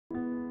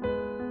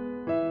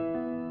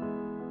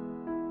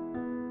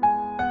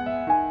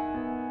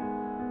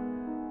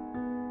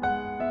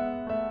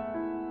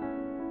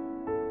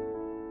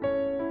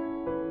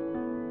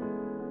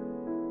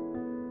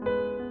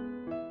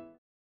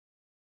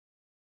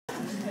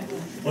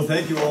Well,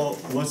 thank you all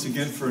once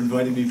again for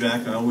inviting me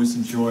back. I always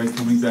enjoy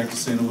coming back to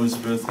St.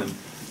 Elizabeth. And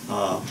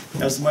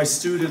as my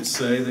students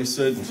say, they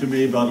said to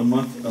me about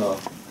about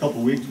a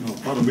week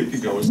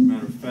ago, as a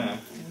matter of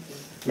fact,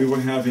 we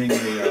were having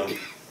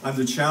I'm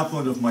the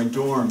chaplain of my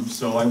dorm,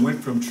 so I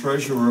went from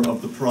treasurer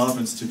of the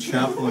province to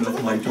chaplain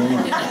of my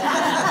dorm.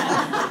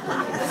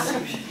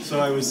 So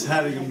I was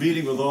having a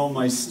meeting with all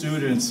my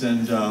students,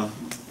 and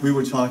we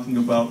were talking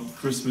about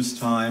Christmas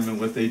time and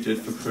what they did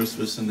for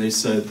Christmas, and they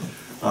said,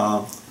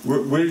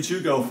 where did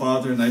you go,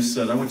 Father? And I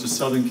said, I went to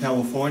Southern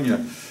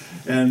California.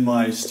 And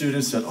my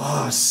students said,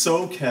 oh,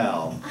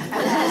 SoCal. Did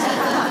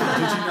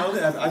you know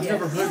that? I've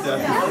never heard that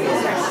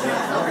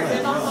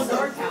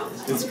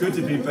before. It's good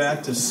to be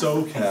back to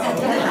SoCal.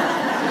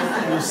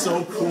 It was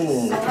so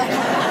cool.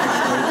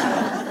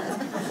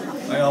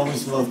 I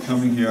always love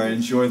coming here. I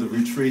enjoy the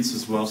retreats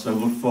as well, so I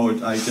look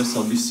forward. I guess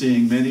I'll be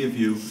seeing many of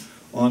you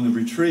on the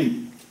retreat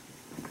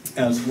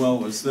as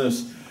well as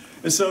this.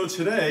 And so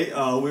today,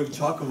 we'll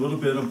talk a little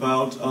bit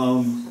about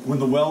when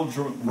the well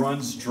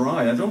runs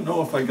dry. I don't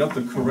know if I got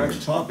the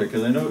correct topic,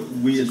 because I know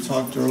we had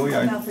talked earlier.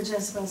 About the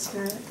Jezebel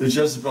spirit. The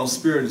Jezebel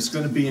spirit is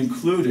going to be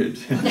included.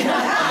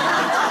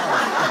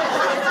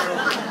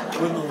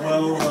 When the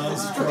well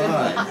runs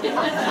dry.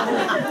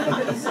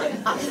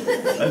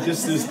 I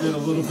guess there's been a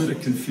little bit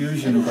of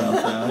confusion about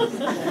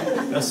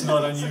that. That's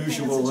not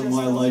unusual in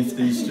my life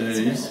these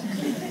days.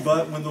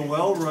 But when the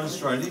well runs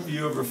dry, any of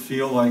you ever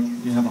feel like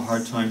you have a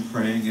hard time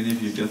praying? Any of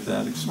you get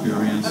that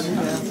experience?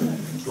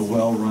 The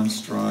well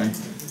runs dry.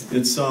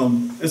 It's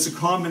a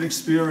common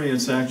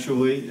experience,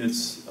 actually.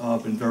 It's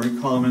been very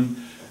common,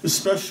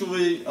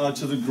 especially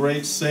to the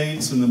great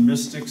saints and the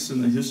mystics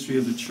in the history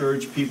of the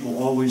church. People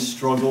always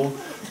struggle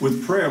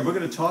with prayer. We're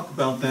going to talk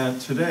about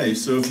that today.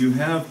 So if you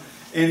have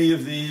any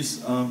of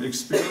these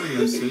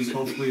experiences,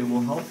 hopefully it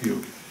will help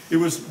you. It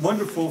was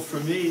wonderful for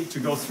me to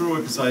go through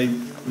it, because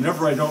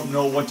whenever I don't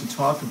know what to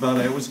talk about,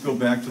 I always go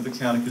back to the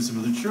Catechism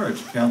of the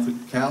Church.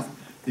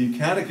 The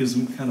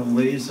Catechism kind of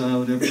lays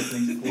out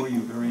everything for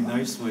you very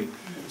nicely.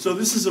 So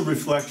this is a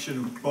reflection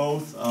of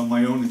both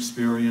my own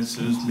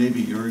experiences,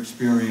 maybe your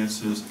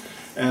experiences,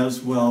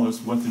 as well as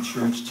what the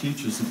Church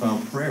teaches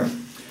about prayer.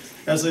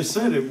 As I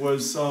said,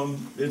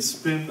 it's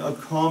been a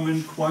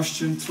common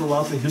question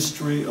throughout the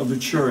history of the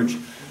Church.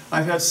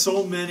 I've had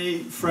so many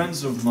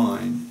friends of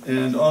mine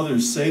and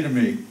others say to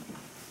me,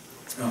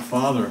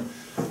 Father,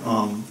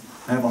 I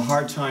have a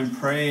hard time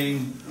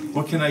praying.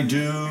 What can I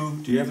do?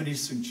 Do you have any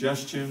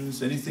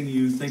suggestions? Anything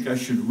you think I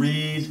should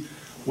read?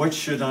 What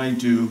should I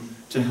do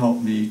to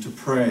help me to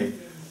pray?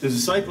 The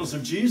disciples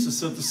of Jesus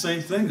said the same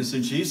thing. They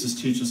said, Jesus,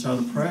 teach us how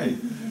to pray.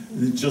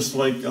 Just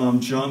like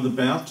John the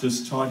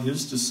Baptist taught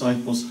his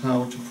disciples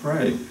how to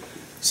pray.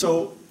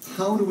 So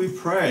how do we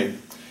pray?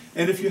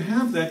 And if you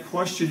have that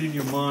question in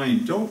your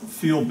mind, don't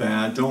feel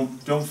bad.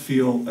 Don't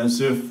feel as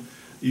if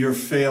you're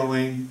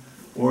failing,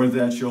 or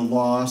that you're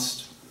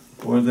lost,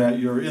 or that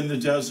you're in the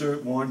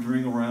desert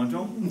wandering around.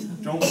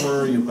 Don't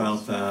worry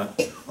about that.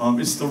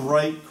 It's the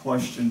right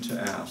question to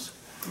ask.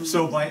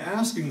 So by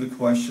asking the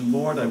question,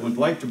 Lord, I would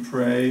like to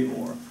pray,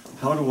 or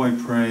how do I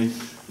pray,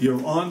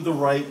 you're on the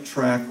right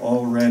track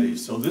already.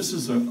 So this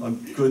is a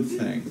good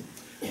thing.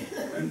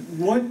 And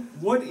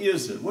what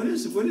is it? What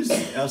is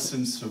the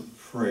essence of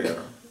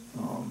prayer?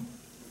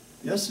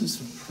 The essence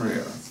of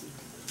prayer.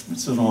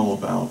 What's it all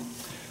about?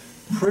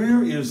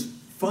 Prayer is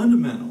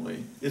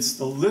fundamentally, it's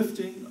the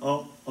lifting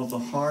up of the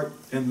heart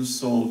and the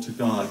soul to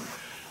God.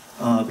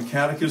 The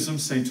Catechism,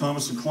 St.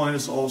 Thomas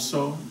Aquinas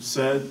also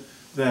said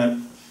that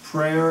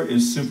prayer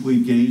is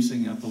simply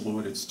gazing at the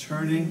Lord. It's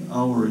turning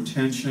our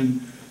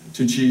attention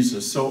to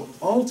Jesus. So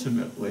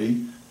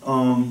ultimately,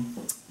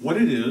 what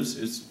it is,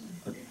 it's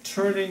a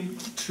turning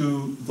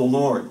to the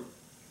Lord.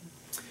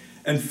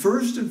 And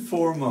first and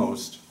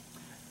foremost,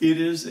 it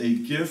is a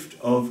gift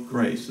of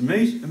grace.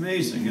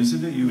 Amazing,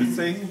 isn't it? You would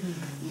think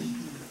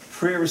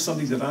prayer is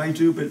something that I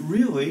do, but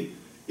really,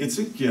 it's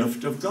a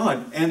gift of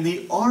God. And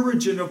the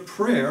origin of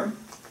prayer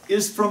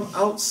is from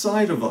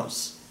outside of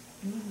us.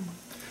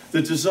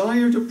 The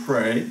desire to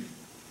pray,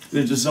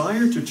 the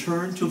desire to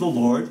turn to the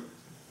Lord,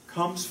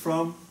 comes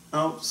from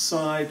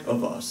outside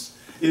of us.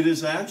 It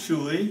is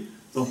actually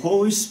the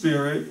Holy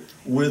Spirit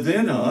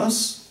within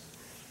us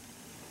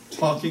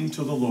talking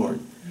to the Lord.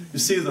 You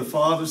see, the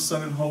Father,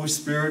 Son, and Holy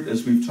Spirit,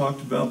 as we've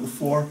talked about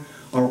before,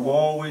 are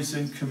always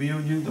in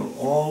communion. They're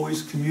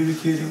always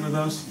communicating with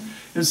us.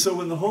 And so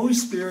when the Holy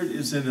Spirit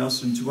is in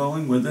us and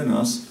dwelling within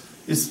us,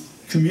 it's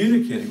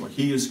communicating.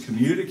 He is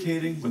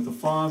communicating with the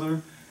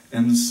Father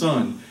and the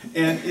Son,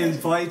 and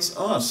invites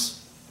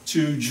us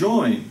to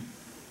join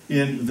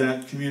in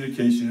that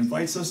communication,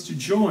 invites us to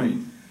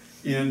join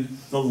in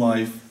the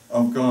life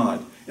of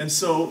God. And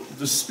so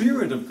the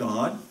Spirit of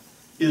God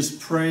is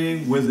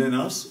praying within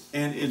us,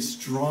 and it's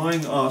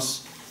drawing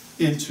us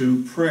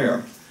into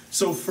prayer.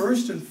 So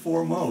first and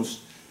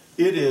foremost,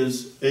 it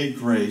is a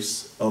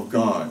grace of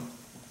God.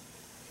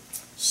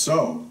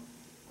 So,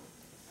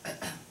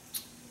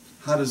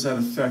 how does that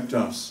affect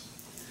us?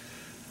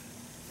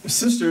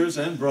 Sisters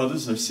and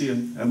brothers, I see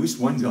at least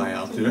one guy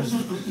out there,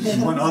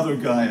 one other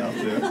guy out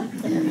there.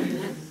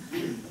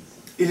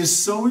 It is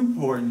so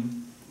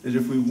important that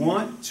if we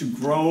want to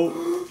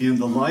grow in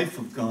the life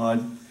of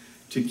God,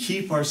 to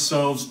keep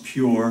ourselves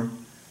pure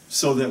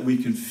so that we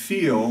can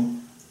feel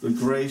the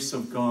grace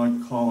of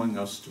God calling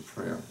us to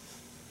prayer.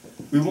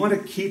 We want to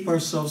keep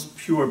ourselves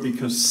pure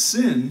because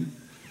sin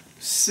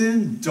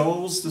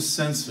dulls the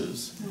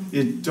senses.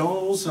 It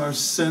dulls our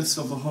sense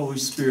of the Holy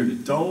Spirit.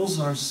 It dulls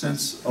our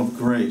sense of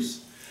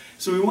grace.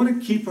 So we want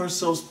to keep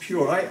ourselves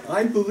pure.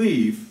 I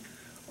believe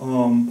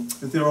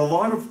that there are a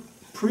lot of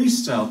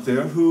priests out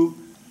there who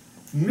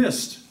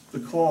missed the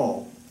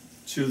call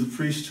to the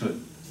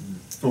priesthood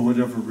for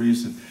whatever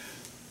reason.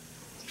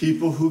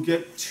 People who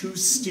get too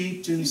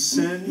steeped in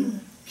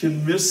sin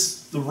can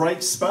miss the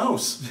right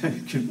spouse,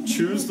 can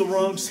choose the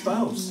wrong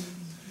spouse,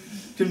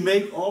 can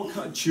make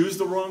choose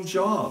the wrong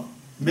job,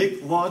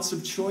 make lots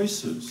of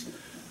choices.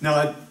 Now,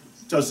 that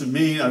doesn't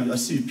mean, I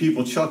see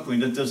people chuckling,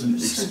 that doesn't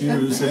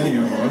excuse any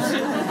of us.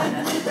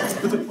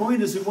 But the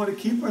point is we want to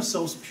keep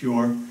ourselves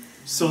pure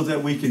so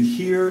that we can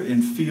hear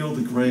and feel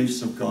the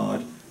grace of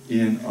God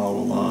in our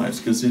lives,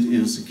 because it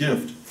is a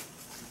gift.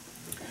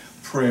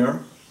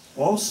 Prayer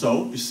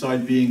also,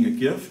 beside being a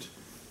gift,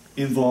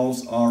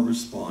 involves our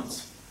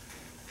response.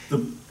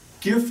 The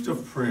gift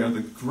of prayer,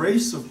 the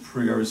grace of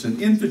prayer, is an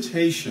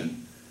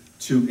invitation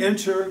to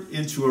enter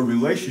into a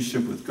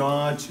relationship with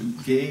God, to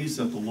gaze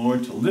at the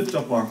Lord, to lift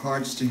up our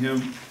hearts to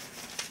Him,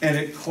 and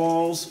it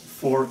calls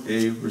for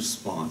a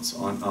response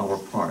on our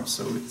part.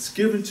 So it's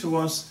given to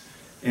us,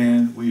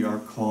 and we are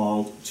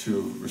called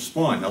to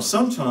respond. Now,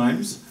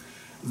 sometimes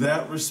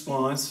that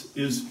response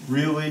is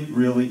really,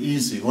 really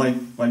easy, like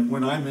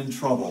when I'm in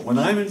trouble. When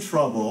I'm in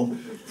trouble,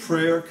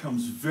 prayer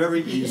comes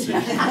very easy.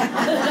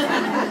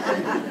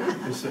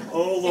 I say,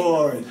 oh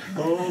Lord,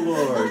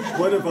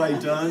 what have I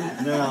done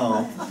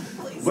now?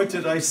 What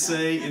did I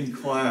say in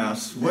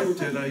class? What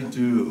did I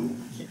do?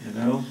 You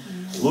know?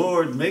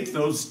 Lord, make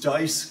those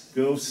dice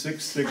go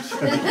 6, 6,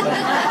 1,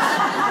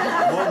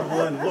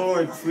 1.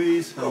 Lord,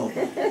 please help.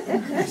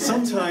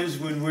 Sometimes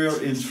when we're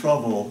in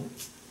trouble,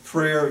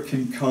 prayer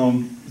can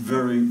come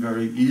very,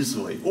 very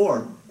easily.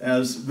 Or,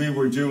 as we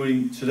were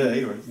doing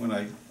today, or when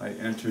I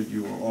entered,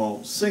 you were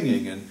all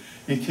singing. And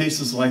in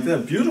cases like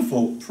that,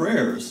 beautiful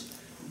prayers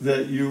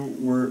that you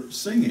were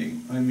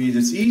singing. I mean,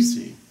 it's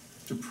easy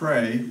to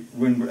pray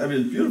when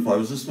it's beautiful. I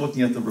was just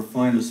looking at the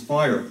Refiner's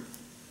Fire.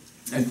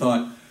 I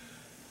thought,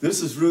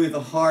 this is really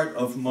the heart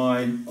of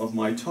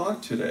my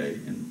talk today.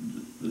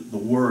 And the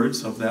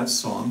words of that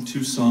song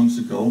 2 songs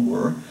ago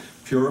were,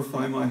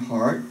 purify my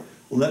heart,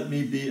 let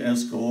me be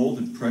as gold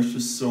and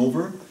precious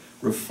silver.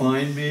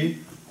 Refine me,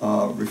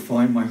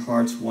 refine my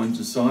heart's one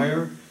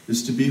desire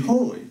is to be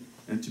holy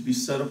and to be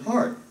set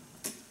apart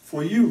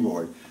for you,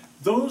 Lord.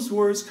 Those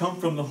words come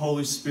from the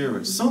Holy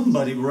Spirit.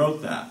 Somebody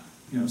wrote that.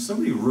 You know,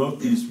 somebody wrote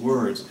these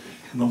words.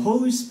 And the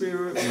Holy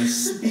Spirit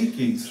was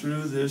speaking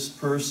through this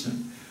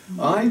person.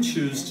 I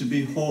choose to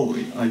be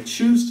holy. I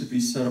choose to be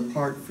set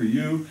apart for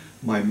you,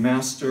 my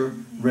Master,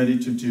 ready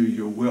to do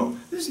your will.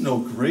 There's no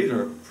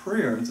greater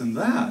prayer than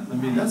that. I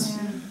mean, that's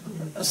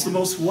the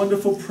most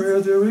wonderful prayer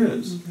there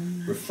is.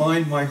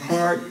 Refine my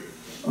heart,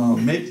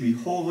 make me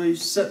holy,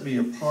 set me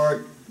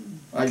apart.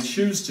 I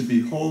choose to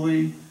be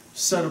holy,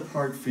 set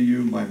apart for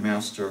you, my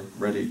Master,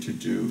 ready to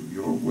do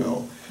your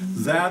will.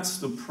 That's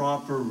the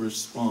proper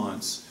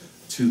response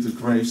to the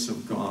grace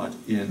of God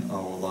in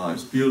our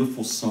lives.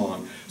 Beautiful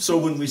song. So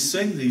when we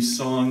sing these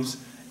songs,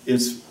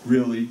 it's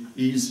really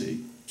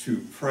easy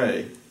to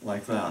pray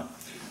like that.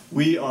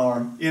 We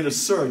are in a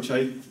search.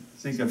 I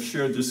think I've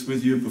shared this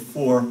with you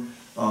before.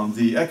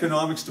 The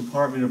economics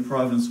department of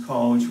Providence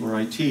College, where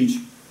I teach,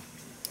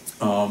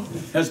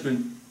 has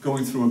been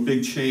going through a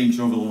big change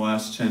over the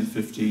last 10,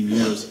 15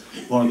 years.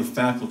 A lot of the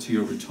faculty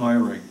are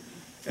retiring.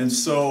 And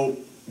so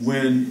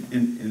when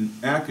in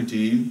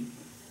academe,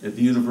 at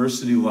the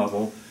university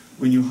level,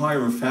 when you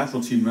hire a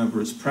faculty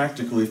member, it's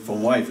practically for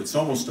life. It's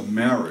almost a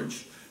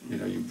marriage. You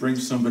know, you bring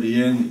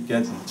somebody in, you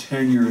get them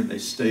tenure, and they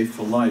stay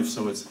for life.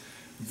 So it's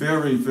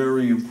very,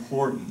 very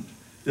important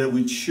that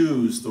we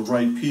choose the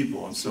right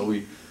people. And so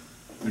we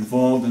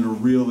involved in a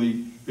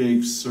really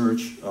big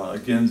search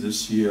again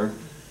this year.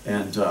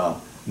 And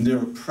there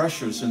are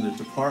pressures in the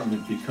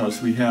department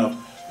because we have,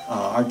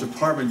 our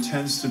department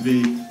tends to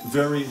be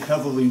very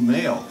heavily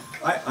male.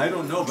 I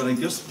don't know, but I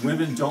guess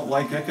women don't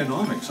like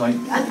economics. How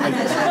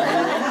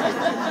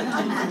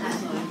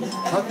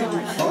can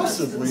we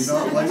possibly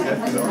not like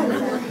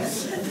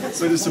economics?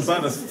 But it's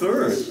about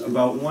 1/3,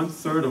 about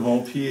 1/3 of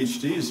all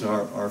PhDs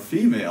are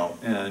female,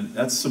 and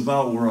that's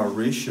about where our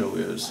ratio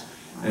is.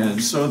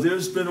 And so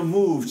there's been a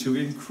move to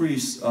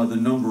increase the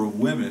number of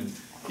women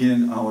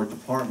in our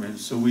department.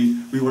 So we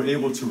were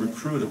able to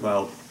recruit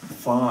about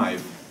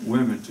 5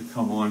 women to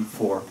come on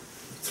for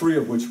 3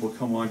 of which will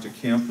come onto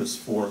campus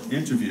for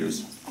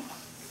interviews.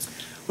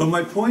 But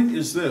my point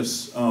is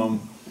this,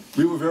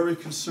 we were very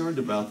concerned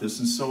about this,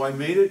 and so I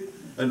made it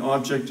an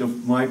object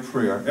of my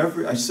prayer.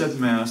 I said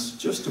Mass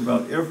just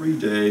about every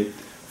day,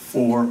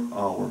 for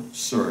our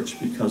search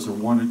because I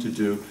wanted to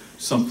do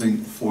something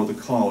for the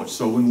college.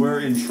 So when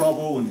we're in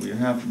trouble, when we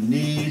have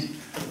need,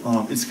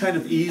 it's kind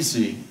of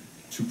easy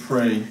to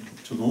pray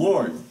to the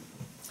Lord.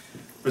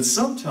 But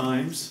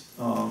sometimes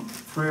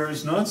prayer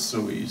is not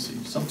so easy.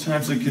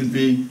 Sometimes it can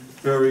be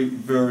very,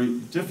 very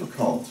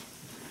difficult.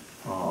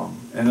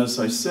 And as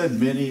I said,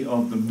 many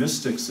of the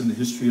mystics in the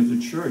history of the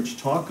church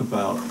talk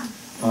about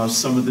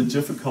some of the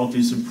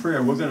difficulties in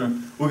prayer. We're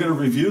gonna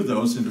review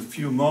those in a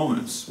few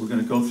moments. We're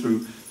going to go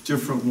through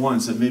different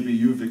ones that maybe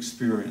you've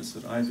experienced,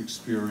 that I've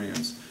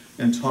experienced,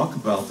 and talk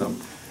about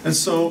them. And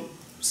so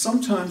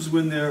sometimes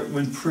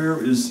when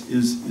prayer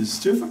is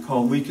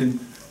difficult, we can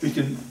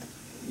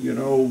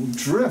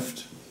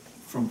drift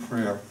from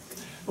prayer.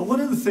 But one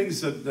of the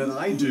things that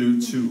I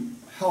do to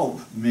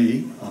help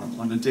me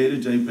on a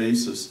day-to-day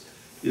basis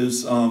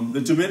is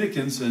the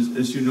Dominicans,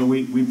 as you know,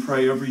 we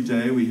pray every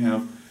day. We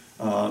have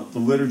the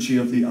liturgy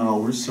of the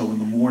hours. So in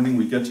the morning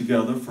we get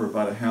together for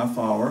about a half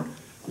hour.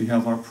 We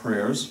have our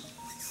prayers.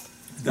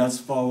 That's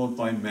followed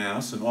by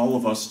Mass, and all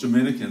of us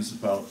Dominicans,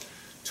 about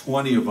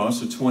 20 of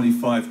us or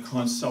 25,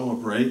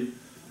 celebrate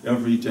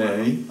every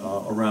day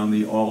around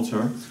the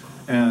altar.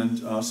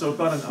 And so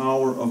about an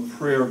hour of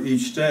prayer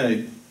each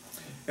day.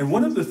 And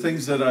one of the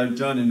things that I've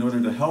done in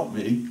order to help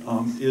me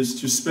is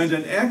to spend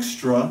an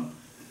extra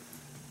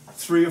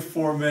 3 or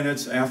 4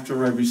 minutes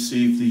after I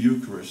receive the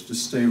Eucharist, to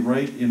stay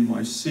right in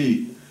my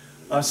seat.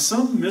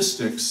 Some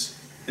mystics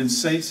and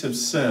saints have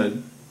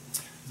said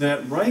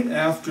that right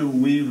after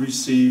we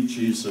receive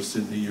Jesus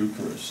in the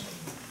Eucharist,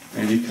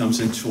 and he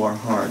comes into our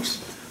hearts,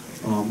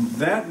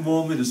 that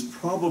moment is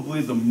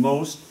probably the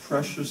most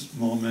precious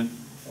moment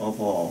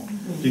of all,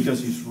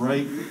 because he's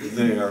right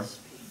there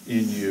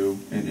in you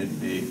and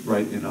in me,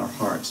 right in our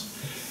hearts.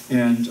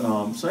 And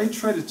so I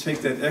try to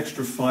take that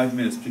extra 5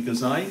 minutes,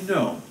 because I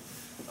know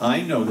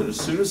that as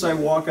soon as I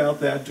walk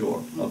out that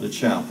door of the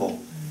chapel,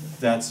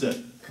 that's it.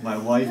 My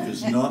life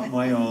is not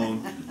my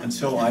own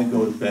until I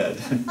go to bed.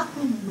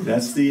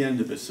 That's the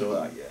end of it. So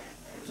I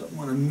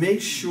want to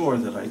make sure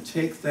that I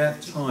take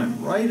that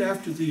time right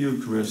after the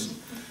Eucharist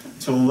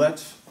to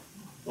let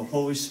the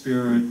Holy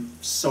Spirit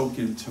soak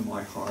into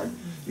my heart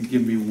and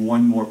give me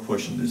one more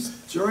push in this.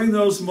 During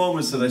those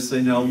moments that I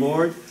say, now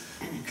Lord,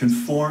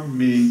 conform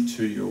me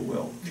to your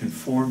will.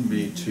 Conform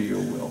me to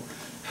your will.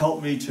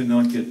 Help me to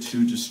not get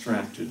too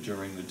distracted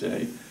during the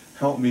day.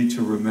 Help me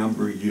to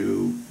remember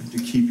you and to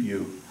keep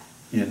you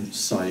in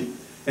sight,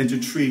 and to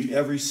treat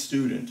every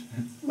student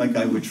like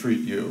I would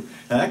treat you.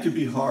 And that could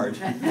be hard.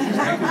 That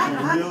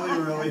could be really,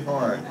 really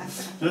hard.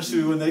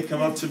 Especially when they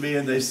come up to me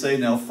and they say,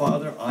 now,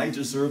 Father, I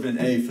deserve an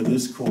A for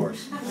this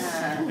course.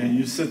 And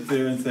you sit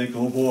there and think,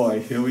 oh boy,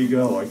 here we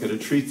go. I got to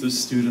treat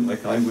this student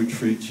like I would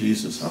treat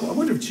Jesus. I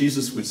wonder if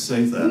Jesus would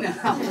say that.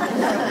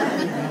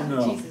 I don't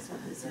know.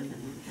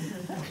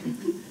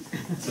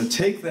 So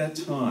take that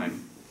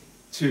time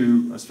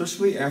to,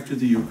 especially after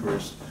the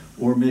Eucharist,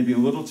 or maybe a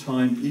little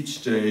time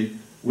each day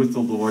with the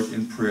Lord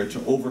in prayer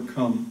to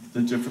overcome the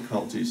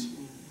difficulties.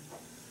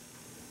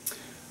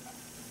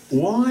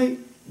 Why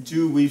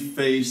do we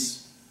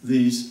face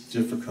these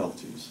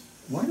difficulties?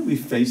 Why do we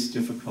face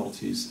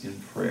difficulties in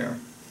prayer?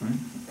 Right?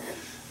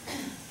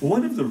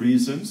 One of the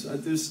reasons,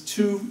 there's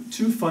two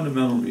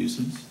fundamental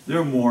reasons. There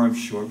are more, I'm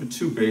sure, but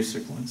two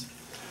basic ones.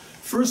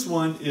 First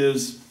one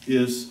is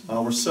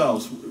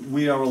ourselves.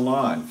 We are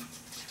alive,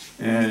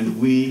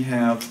 and we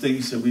have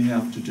things that we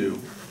have to do.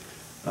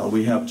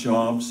 We have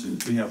jobs,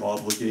 we have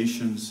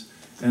obligations,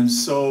 and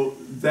so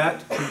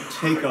that can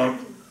take up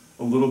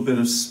a little bit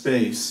of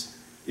space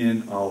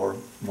in our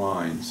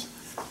minds.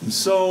 And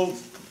so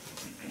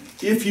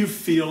if you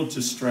feel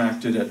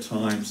distracted at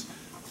times,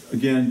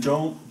 again,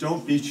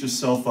 don't beat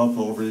yourself up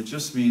over it. It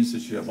just means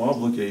that you have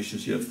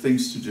obligations, you have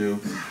things to do,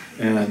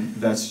 and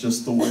that's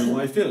just the way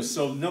life is.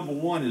 So number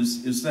one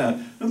is that.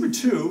 Number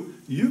two,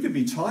 you could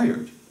be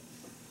tired.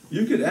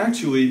 You could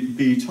actually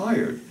be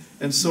tired.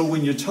 And so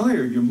when you're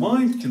tired, your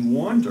mind can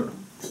wander.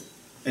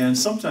 And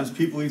sometimes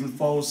people even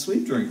fall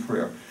asleep during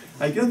prayer.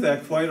 I get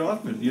that quite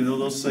often. You know,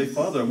 they'll say,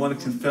 Father, I want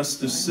to confess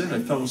this sin. I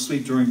fell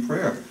asleep during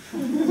prayer.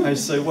 I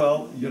say,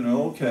 well, you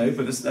know, okay,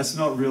 but that's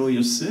not really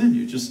a sin.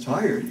 You're just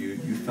tired.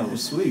 You fell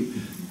asleep.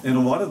 And a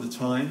lot of the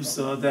times,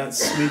 that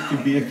sleep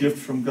can be a gift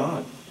from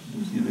God.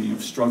 You know,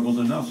 you've struggled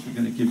enough. We're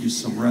going to give you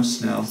some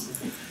rest now.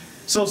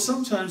 So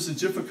sometimes the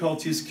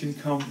difficulties can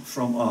come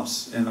from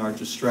us and our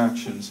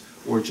distractions,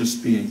 or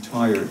just being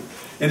tired.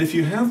 And if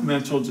you have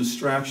mental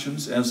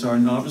distractions, as our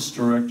novice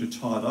director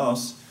taught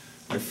us,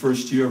 my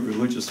first year of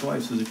religious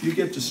life, says if you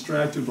get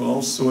distracted with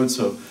all sorts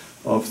of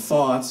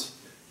thoughts,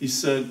 he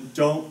said,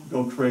 don't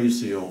go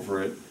crazy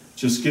over it.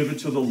 Just give it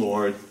to the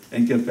Lord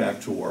and get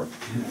back to work.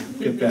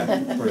 Get back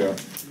to prayer.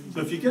 So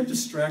if you get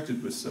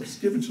distracted with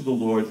stuff, give it to the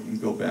Lord and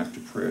go back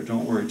to prayer.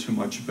 Don't worry too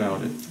much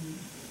about it.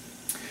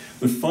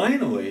 But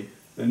finally,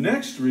 the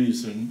next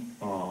reason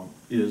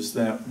is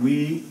that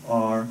we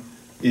are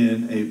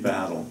in a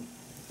battle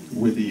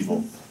with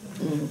evil.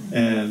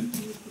 And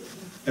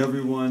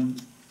everyone,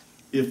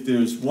 if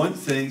there's one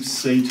thing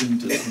Satan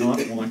does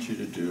not want you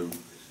to do,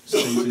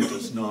 Satan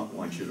does not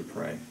want you to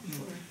pray.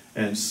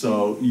 And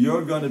so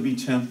you're going to be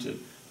tempted.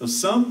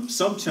 Some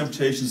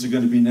temptations are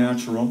going to be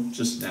natural,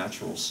 just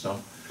natural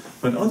stuff.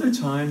 But other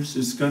times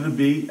it's going to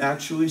be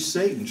actually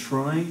Satan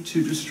trying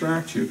to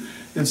distract you.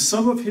 And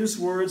some of his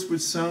words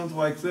would sound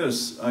like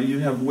this. You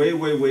have way,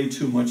 way, way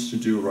too much to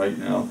do right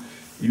now.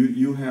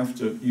 You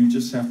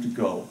just have to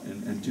go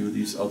and do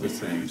these other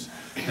things.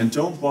 And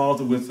don't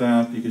bother with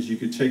that, because you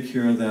could take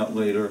care of that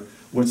later.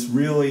 What's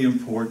really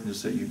important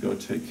is that you go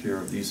take care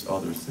of these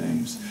other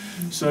things.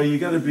 So we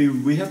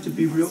have to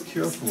be real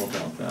careful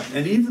about that.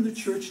 And even the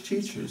church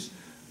teaches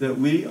that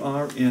we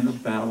are in a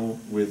battle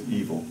with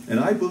evil. And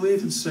I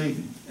believe in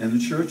Satan, and the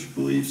church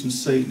believes in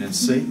Satan, and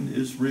Satan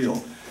is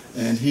real.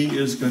 And he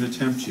is going to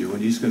tempt you,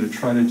 and he's going to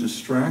try to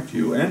distract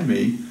you and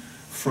me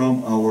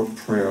from our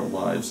prayer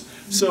lives.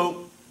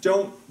 So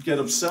don't get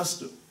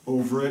obsessed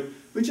over it,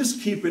 but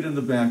just keep it in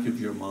the back of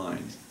your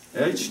mind.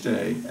 Each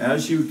day,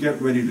 as you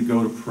get ready to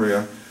go to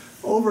prayer,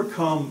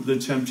 overcome the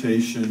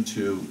temptation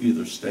to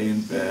either stay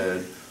in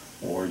bed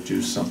or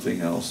do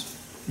something else.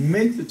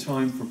 Make the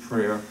time for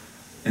prayer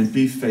and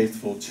be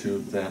faithful to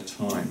that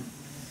time.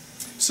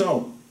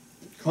 So,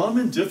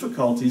 common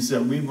difficulties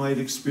that we might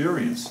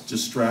experience.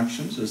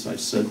 Distractions, as I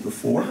said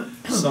before,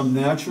 some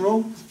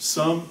natural,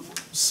 some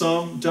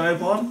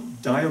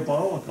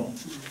diabolical.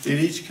 In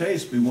each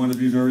case, we want to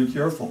be very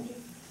careful.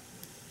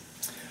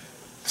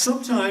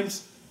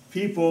 Sometimes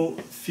people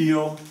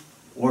feel,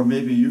 or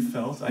maybe you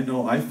felt, I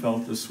know I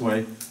felt this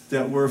way,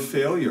 that we're a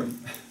failure,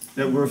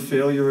 that we're a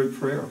failure at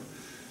prayer.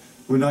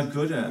 We're not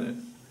good at it.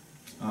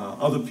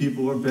 Other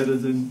people are better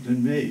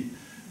than me.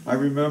 I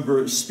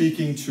remember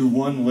speaking to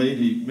one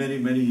lady many,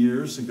 many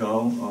years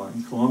ago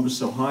in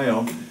Columbus,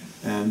 Ohio,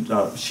 and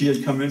she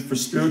had come in for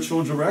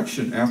spiritual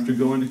direction after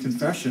going to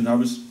confession. I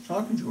was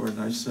talking to her,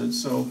 and I said,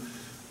 so,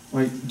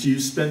 do you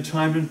spend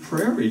time in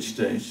prayer each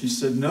day? She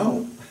said,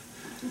 no.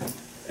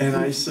 And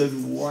I said,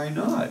 why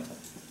not?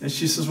 And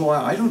she says, well,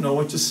 I don't know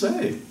what to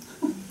say.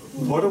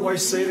 What do I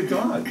say to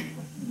God?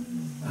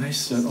 I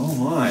said, oh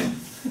my.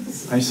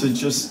 I said,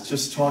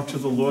 just talk to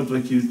the Lord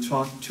like you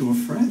talk to a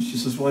friend. She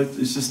says, well,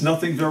 it's just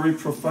nothing very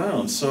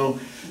profound. So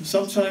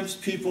sometimes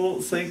people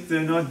think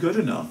they're not good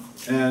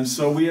enough. And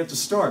so we have to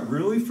start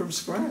really from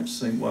scratch,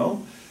 saying,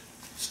 well,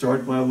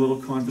 start by a little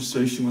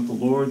conversation with the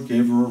Lord.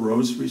 Gave her a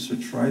rosary,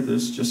 said, try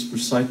this, just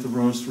recite the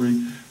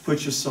rosary,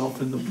 put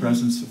yourself in the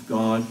presence of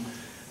God.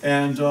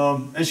 And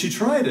she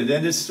tried it,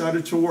 and it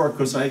started to work,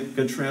 because I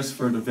got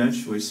transferred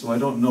eventually, so I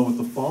don't know what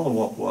the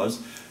follow-up was.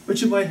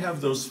 But you might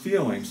have those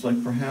feelings,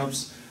 like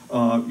perhaps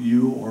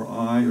you or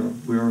I, or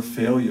we're a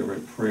failure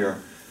at prayer.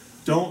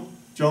 Don't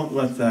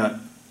let that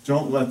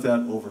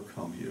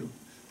overcome you.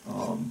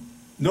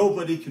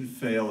 Nobody can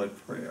fail at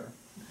prayer.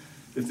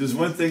 If there's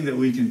one thing that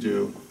we can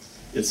do,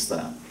 it's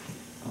that.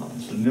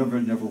 So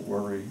never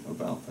worry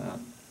about that.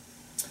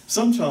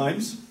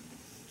 Sometimes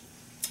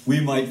we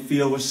might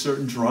feel a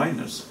certain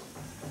dryness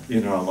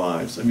in our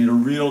lives. I mean, a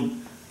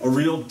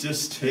real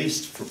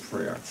distaste for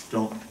prayer.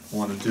 Don't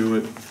want to do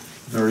it.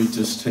 Very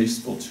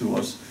distasteful to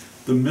us.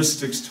 The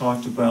mystics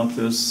talked about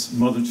this.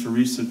 Mother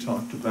Teresa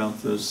talked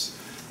about this.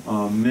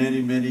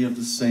 Many of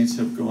the saints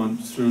have gone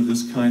through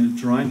this kind of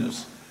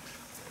dryness.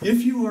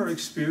 If you are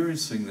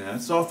experiencing that,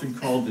 it's often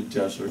called the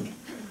desert.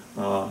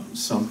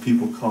 Some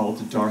people call it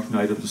the dark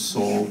night of the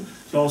soul.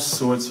 There's all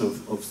sorts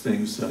of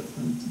things,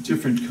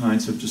 different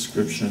kinds of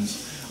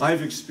descriptions.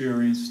 I've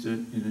experienced it.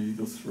 You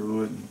go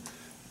through it, and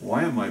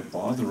why am I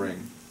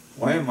bothering?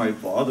 Why am I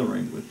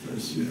bothering with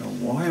this?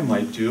 Why am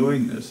I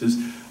doing this?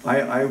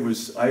 I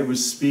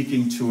was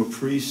speaking to a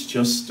priest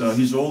just,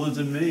 he's older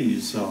than me.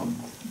 He's,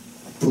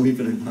 believe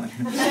it or not.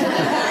 He's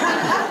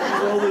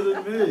older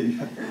than me.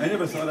 I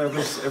never thought I would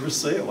ever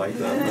say it like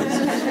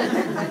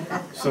that.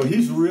 But, so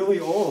he's really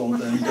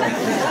old.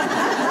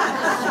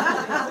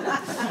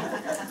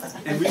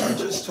 And we were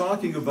just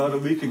talking about a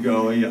week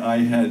ago. I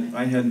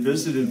had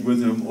visited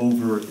with him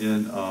over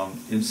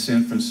in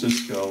San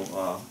Francisco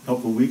a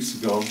couple of weeks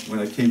ago when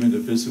I came in to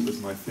visit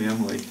with my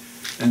family,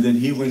 and then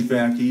he went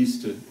back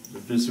east to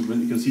visit with,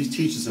 because he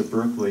teaches at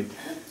Berkeley,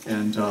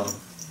 and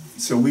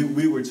so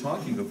we were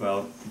talking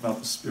about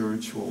the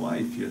spiritual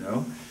life,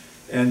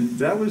 and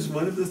that was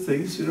one of the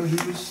things he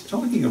was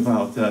talking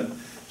about, that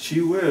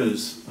gee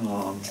whiz,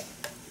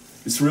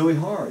 it's really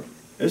hard.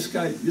 This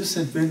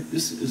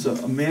is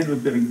a man who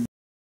had been a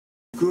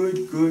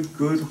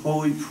good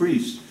holy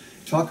priest.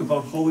 Talk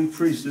about holy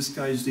priest. This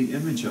guy is the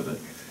image of it.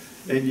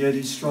 And yet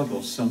he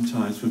struggles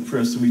sometimes with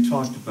prayer. So we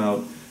talked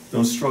about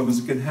those struggles.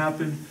 It can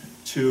happen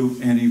to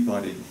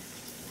anybody.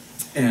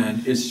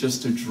 And it's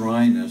just a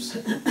dryness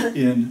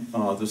in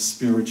the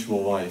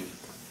spiritual life.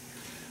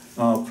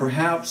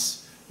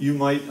 Perhaps you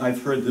might,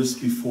 I've heard this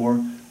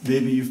before,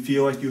 maybe you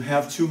feel like you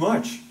have too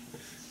much.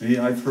 Maybe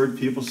I've heard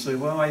people say,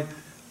 well, I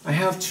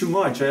have too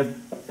much. I have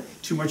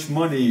too much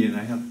money, and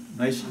I have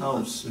a nice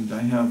house, and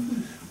I have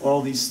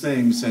all these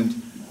things,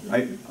 and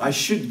I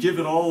should give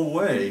it all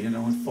away, and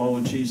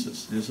follow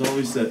Jesus. There's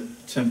always that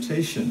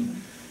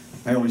temptation.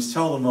 I always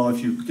tell them, well, if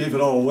you gave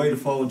it all away to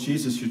follow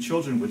Jesus, your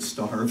children would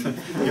starve,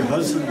 your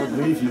husband would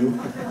leave you,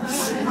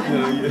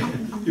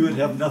 you would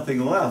have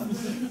nothing left.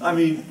 I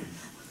mean,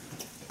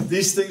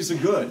 these things are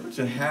good.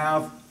 To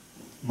have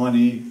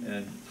money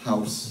and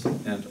house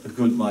and a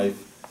good life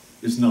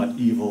is not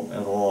evil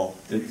at all.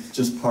 It's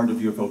just part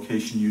of your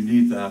vocation. You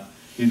need that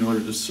in order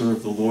to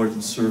serve the Lord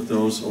and serve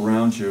those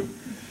around you.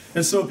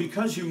 And so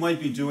because you might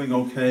be doing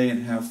okay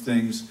and have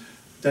things,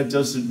 that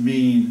doesn't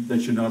mean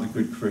that you're not a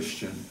good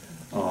Christian,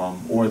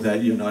 or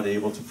that you're not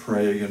able to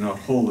pray, or you're not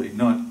holy.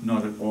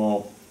 Not at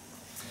all.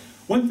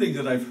 One thing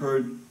that I've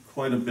heard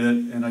quite a bit,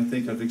 and I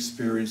think I've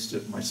experienced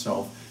it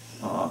myself,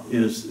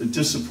 is a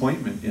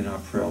disappointment in our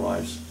prayer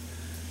lives.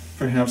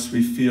 Perhaps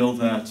we feel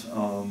that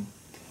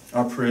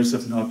our prayers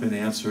have not been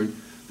answered.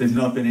 They've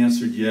not been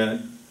answered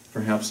yet.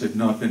 Perhaps they've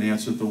not been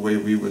answered the way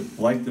we would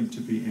like them to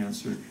be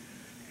answered.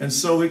 And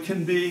so it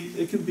can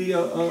be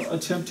a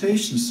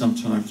temptation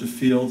sometimes to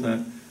feel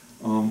that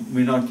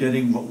we're not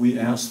getting what we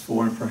asked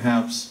for, and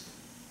perhaps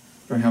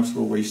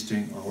we're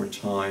wasting our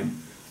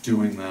time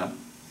doing that.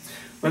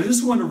 But I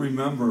just want to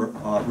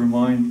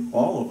remind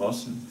all of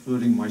us,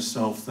 including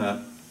myself,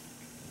 that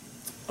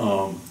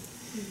in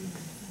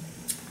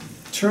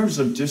terms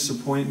of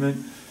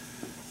disappointment,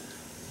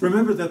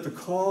 remember that the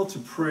call to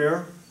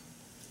prayer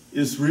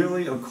is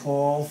really a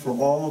call for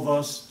all of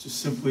us to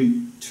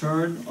simply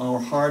turn our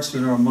hearts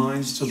and our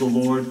minds to the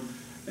Lord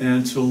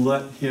and to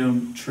let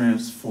Him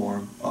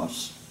transform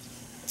us.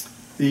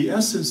 The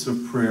essence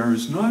of prayer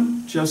is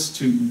not just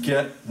to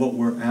get what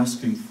we're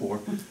asking for,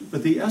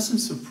 but the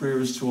essence of prayer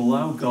is to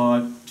allow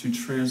God to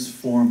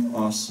transform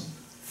us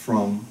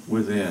from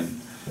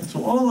within.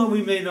 So although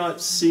we may not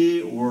see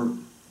or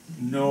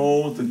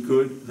know the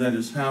good that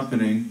is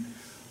happening,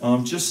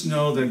 just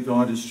know that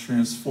God is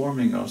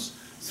transforming us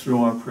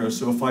through our prayer.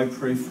 So if I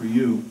pray for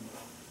you,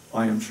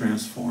 I am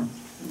transformed.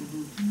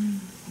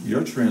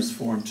 You're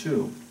transformed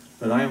too,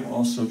 but I am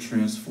also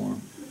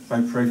transformed. If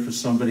I pray for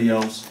somebody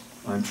else,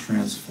 I'm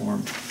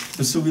transformed.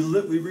 And so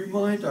we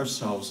remind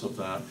ourselves of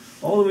that.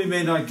 Although we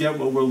may not get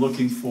what we're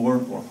looking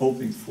for or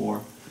hoping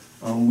for,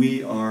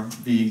 we are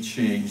being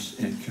changed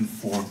and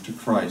conformed to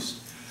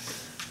Christ.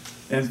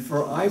 And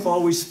I've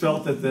always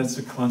felt that that's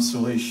a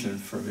consolation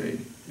for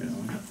me. You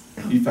know,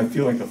 if I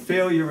feel like a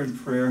failure in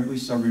prayer, at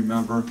least I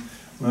remember,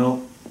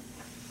 well,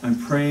 I'm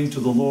praying to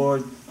the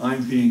Lord,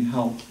 I'm being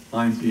helped,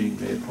 I'm being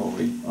made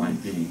holy, I'm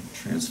being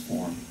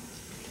transformed.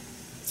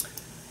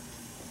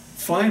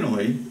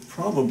 Finally,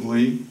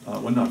 probably,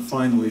 well, not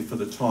finally for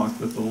the talk,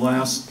 but the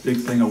last big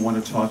thing I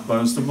want to talk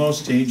about is the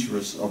most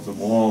dangerous of them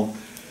all,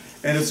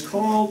 and it's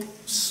called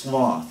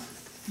sloth.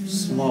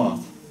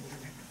 Sloth.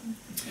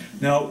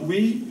 Now, we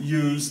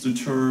use the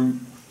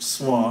term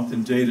sloth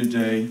in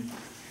day-to-day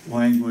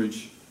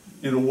language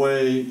in a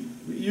way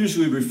that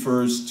usually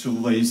refers to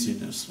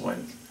laziness, like,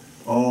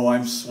 oh,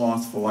 I'm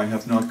slothful, I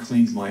have not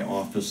cleaned my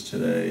office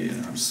today,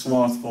 and I'm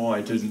slothful,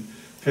 I didn't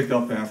pick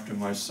up after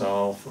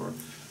myself, or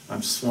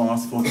I'm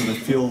slothful because I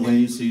feel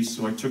lazy,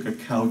 so I took a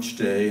couch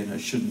day and I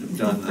shouldn't have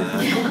done that.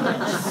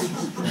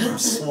 I'm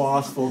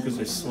slothful because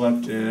I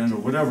slept in, or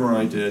whatever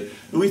I did.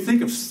 But we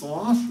think of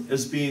sloth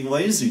as being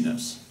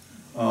laziness,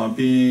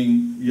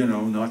 being, you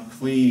know, not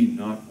clean,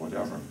 not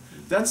whatever.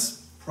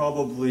 That's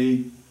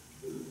probably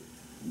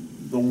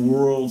the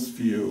world's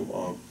view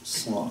of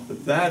sloth.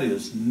 But that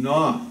is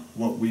not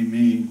what we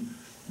mean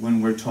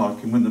when we're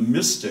talking, when the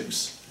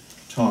mystics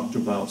talked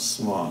about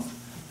sloth.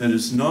 That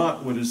is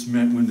not what is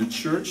meant when the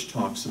church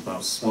talks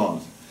about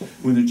sloth.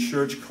 When the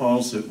church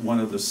calls it one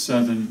of the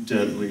 7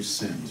 deadly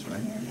sins,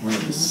 right? One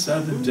of the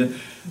 7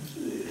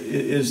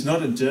 it is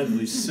not a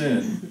deadly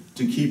sin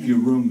to keep your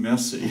room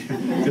messy,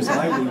 because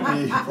I would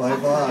be,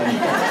 bye-bye.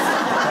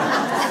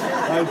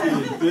 I'd be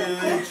in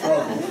big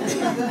trouble.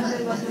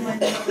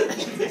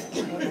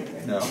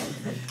 No.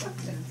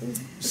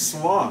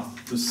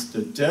 Sloth,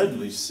 the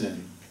deadly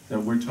sin that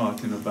we're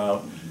talking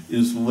about,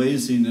 is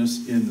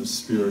laziness in the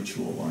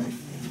spiritual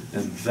life.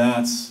 And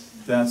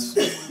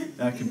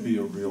that can be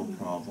a real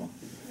problem.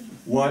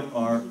 What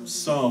are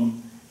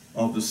some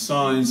of the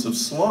signs of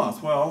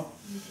sloth? Well,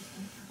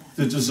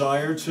 the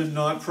desire to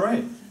not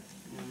pray,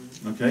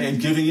 okay, and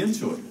giving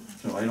into it.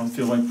 So I don't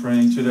feel like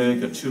praying today,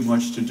 I've got too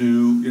much to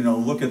do, you know,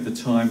 look at the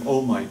time,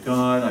 oh my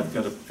God, I've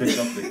got to pick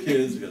up the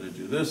kids, I've got to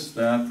do this,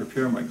 that,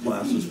 prepare my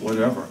classes,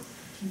 whatever.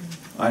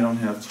 I don't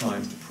have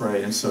time to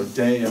pray. And so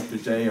day after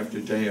day after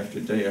day after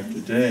day after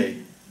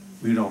day,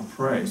 we don't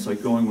pray. It's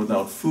like going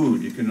without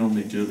food. You can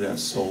only do that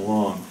so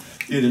long.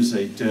 It is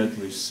a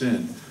deadly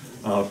sin.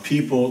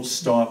 People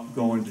stop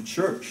going to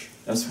church.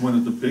 That's one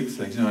of the big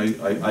things. You know,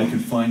 I can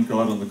find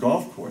God on the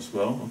golf course.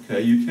 Well,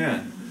 okay, you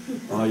can.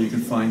 You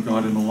can find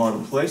God in a lot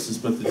of places.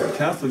 But the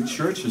Catholic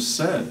Church has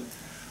said,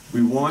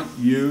 we want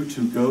you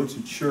to go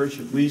to church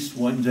at least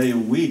one day a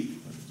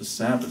week, the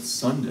Sabbath,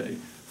 Sunday,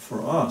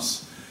 for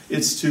us.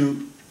 It's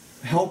to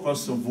help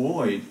us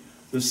avoid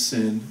the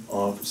sin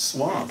of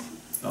sloth.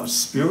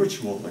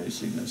 Spiritual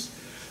laziness.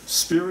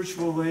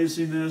 Spiritual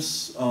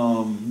laziness,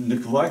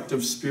 neglect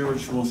of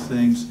spiritual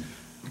things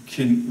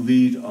can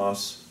lead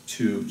us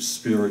to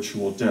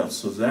spiritual death.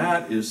 So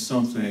that is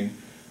something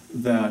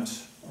that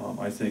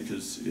I think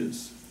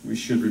is we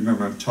should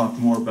remember. I'll talk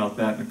more about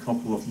that in a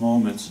couple of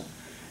moments.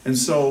 And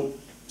so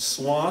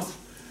sloth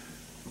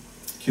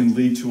can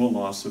lead to a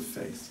loss of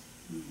faith.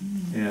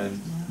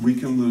 And we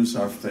can lose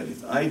our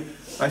faith. I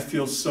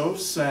feel so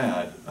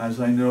sad as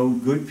I know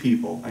good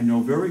people, I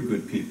know very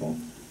good people,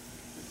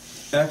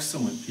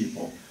 excellent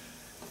people,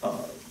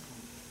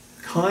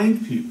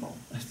 kind people,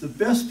 the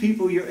best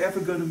people you're ever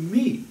going to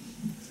meet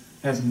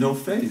have no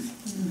faith.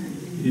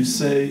 You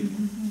say,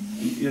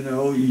 you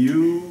know,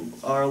 you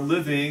are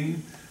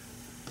living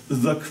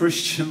the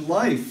Christian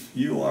life.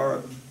 You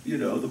are, you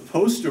know, the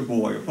poster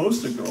boy or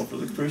poster girl for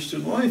the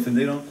Christian life, and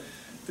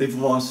they've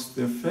lost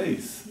their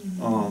faith.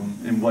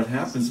 And what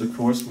happens, of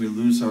course, we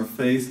lose our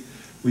faith,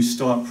 we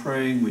stop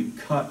praying, we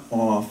cut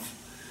off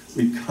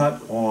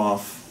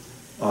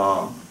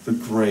the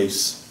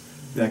grace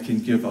that can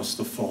give us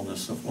the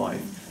fullness of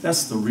life.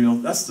 That's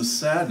the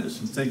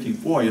sadness in thinking,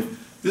 boy,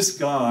 if this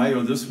guy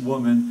or this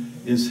woman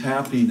is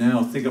happy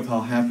now, think of how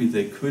happy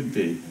they could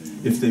be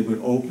if they would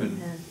open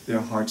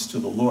their hearts to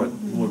the Lord.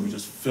 The Lord would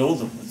just fill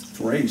them with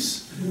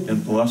grace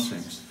and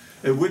blessings.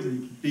 It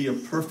wouldn't be a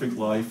perfect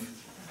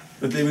life,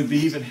 but they would be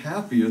even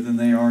happier than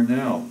they are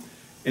now.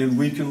 And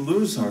we can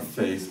lose our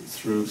faith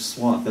through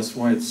sloth. That's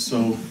why it's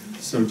so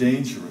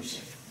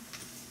dangerous.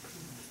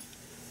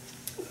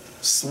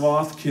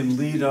 Sloth can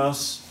lead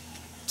us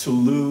to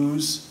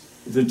lose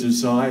the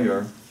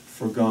desire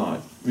for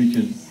God. We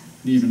can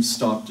even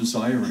stop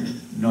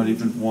desiring, not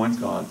even want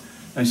God.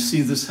 I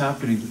see this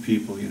happening to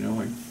people, you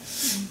know.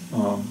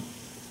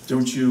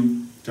 Don't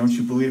you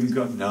believe in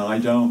God? No, I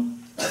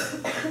don't.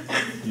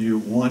 You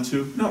want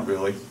to? Not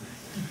really.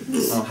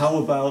 How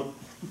about,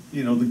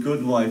 you know, the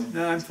good life?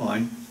 No, I'm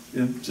fine.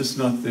 Yeah, just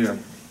not there.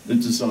 The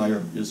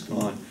desire is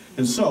gone.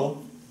 And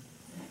so,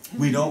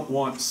 we don't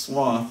want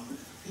sloth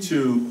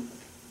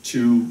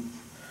to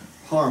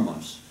harm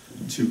us,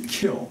 to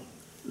kill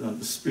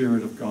the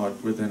Spirit of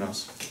God within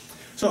us.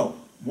 So,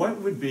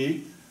 what would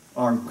be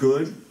our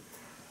good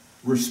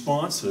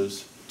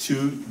responses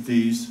to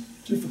these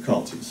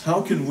difficulties?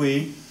 How can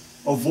we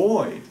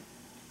avoid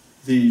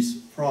these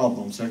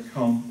problems that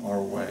come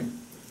our way?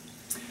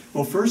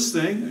 Well, first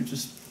thing I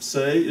just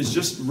say is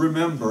just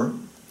remember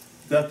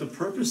that the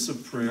purpose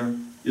of prayer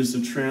is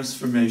the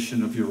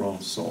transformation of your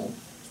own soul,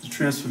 the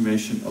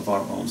transformation of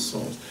our own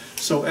souls.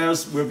 So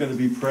as we're going to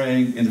be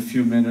praying in a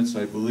few minutes,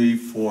 I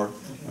believe, for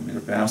a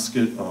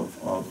basket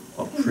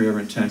of prayer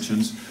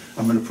intentions.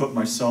 I'm going to put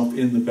myself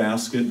in the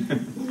basket,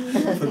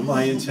 put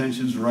my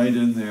intentions right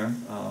in there.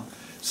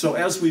 So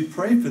as we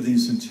pray for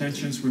these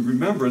intentions, we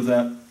remember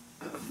that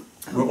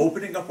we're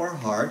opening up our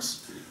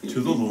hearts to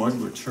the Lord.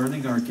 We're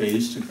turning our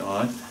gaze to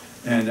God.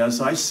 And as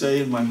I say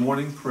in my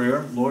morning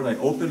prayer, Lord, I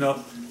open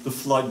up the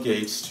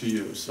floodgates to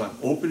you. So I'm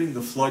opening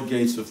the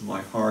floodgates of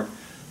my heart.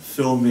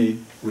 Fill me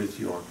with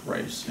your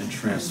grace and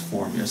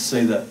transform me. I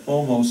say that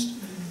almost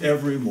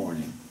every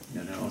morning,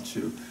 you know,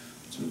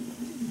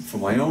 for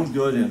my own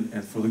good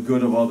and for the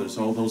good of others,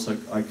 all those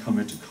I come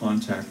into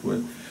contact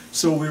with.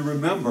 So we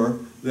remember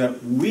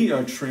that we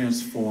are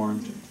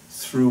transformed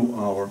through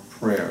our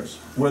prayers,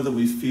 whether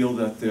we feel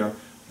that they're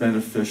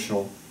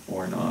beneficial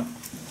or not.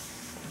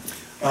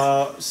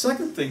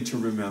 Second thing to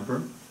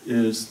remember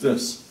is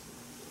this.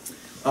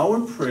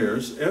 Our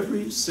prayers,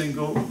 every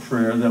single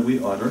prayer that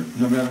we utter,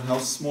 no matter how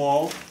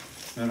small,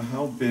 no matter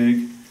how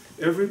big,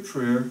 every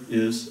prayer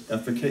is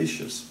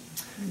efficacious.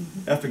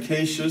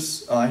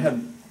 Efficacious, I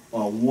had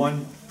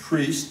one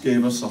priest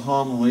gave us a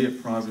homily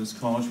at Providence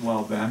College a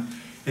while back,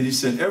 and he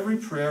said, every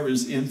prayer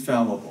is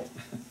infallible.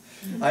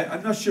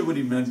 I'm not sure what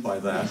he meant by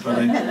that,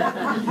 but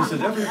he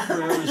said, every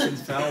prayer is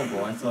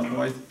infallible. I thought,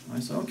 well, I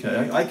said,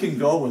 okay, I can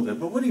go with it.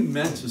 But what he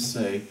meant to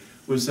say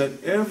was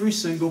that every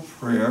single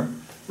prayer,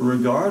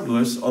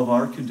 regardless of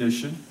our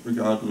condition,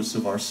 regardless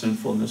of our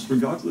sinfulness,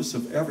 regardless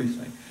of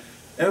everything,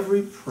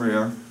 every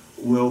prayer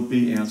will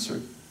be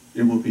answered.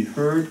 It will be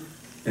heard,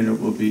 and it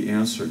will be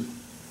answered.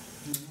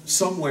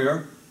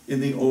 Somewhere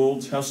in the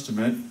Old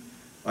Testament,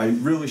 I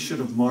really should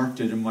have marked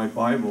it in my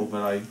Bible,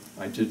 but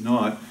I did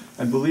not.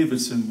 I believe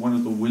it's in one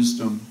of the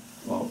wisdom,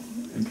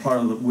 in part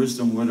of the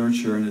wisdom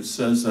literature, and it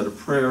says that a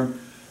prayer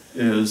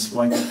is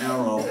like an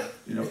arrow,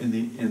 you know,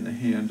 in the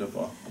hand of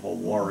a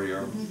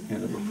warrior,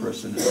 hand of a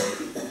person.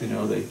 You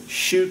know, they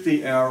shoot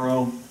the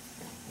arrow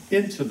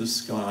into the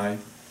sky,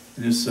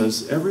 and it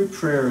says every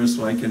prayer is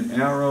like an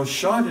arrow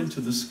shot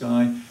into the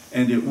sky,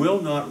 and it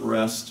will not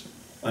rest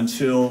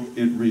until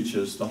it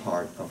reaches the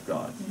heart of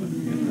God.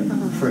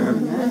 Prayer,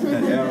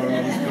 that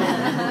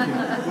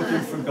arrow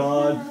looking for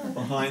God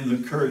behind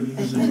the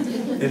curtains,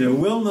 and it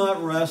will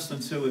not rest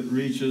until it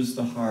reaches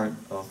the heart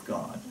of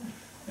God.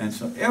 And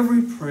so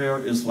every prayer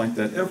is like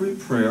that. Every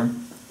prayer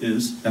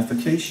is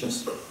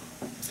efficacious.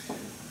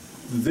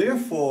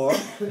 Therefore,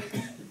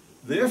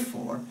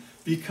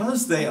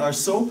 because they are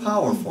so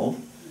powerful,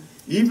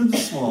 even the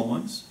small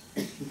ones,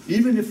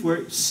 even if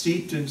we're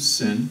steeped in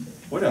sin,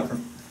 whatever,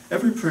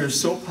 every prayer is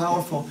so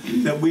powerful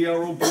that we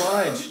are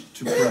obliged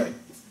to pray.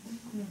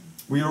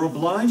 We are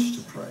obliged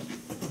to pray.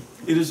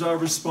 It is our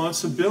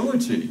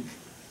responsibility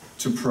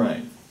to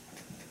pray.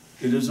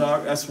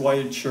 That's why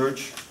at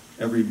church,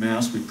 every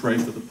Mass, we pray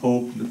for the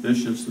Pope and the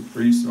bishops, the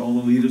priests, and all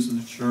the leaders of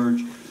the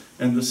church,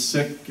 and the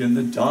sick, and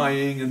the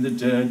dying, and the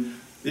dead.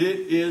 It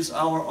is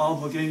our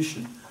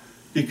obligation,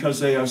 because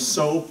they are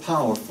so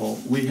powerful.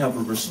 We have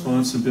a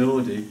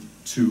responsibility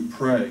to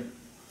pray.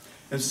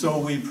 And so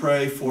we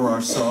pray for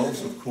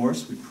ourselves, of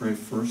course. We pray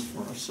first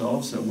for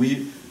ourselves, that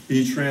we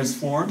be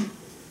transformed.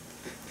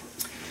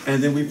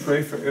 And then we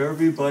pray for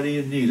everybody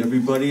in need,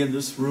 everybody in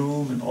this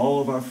room, and all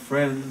of our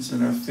friends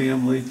and our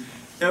family.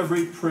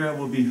 Every prayer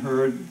will be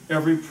heard,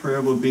 every prayer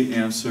will be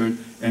answered,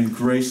 and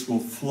grace will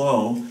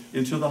flow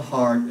into the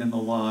heart and the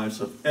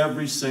lives of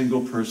every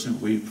single person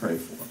we pray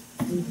for.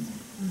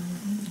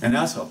 And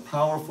that's a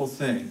powerful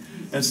thing.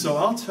 And so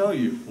I'll tell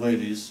you,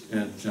 ladies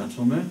and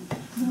gentlemen,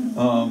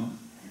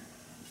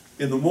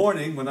 in the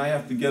morning, when I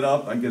have to get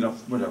up, I get up,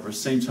 whatever,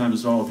 same time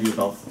as all of you,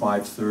 about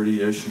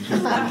 5:30-ish. And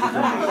get ready to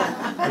go.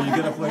 Oh, you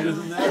get up later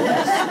than that?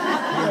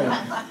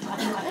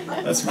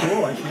 Good. That's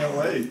cool, I can't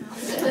wait.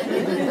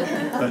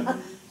 But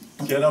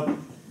get up,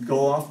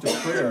 go off to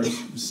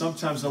prayers.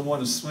 Sometimes I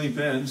want to sleep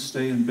in,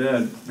 stay in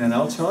bed. And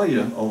I'll tell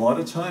you, a lot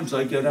of times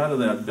I get out of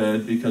that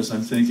bed because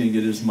I'm thinking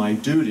it is my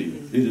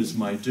duty. It is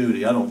my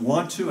duty. I don't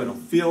want to, I don't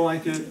feel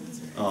like it.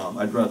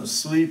 I'd rather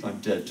sleep,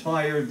 I'm dead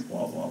tired,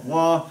 blah, blah,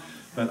 blah.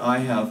 But I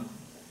have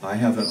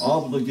an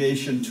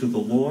obligation to the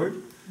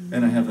Lord,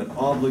 and I have an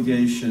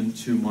obligation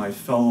to my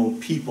fellow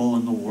people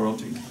in the world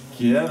to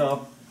get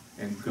up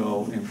and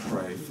go and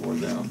pray for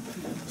them.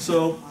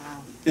 So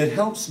it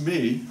helps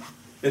me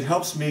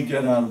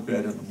get out of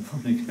bed in the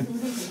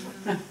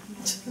morning.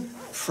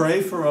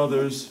 Pray for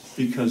others,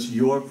 because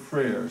your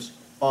prayers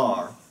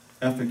are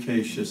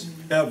efficacious,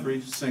 every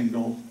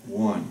single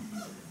one.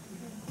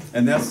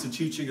 And that's the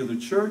teaching of the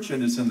church,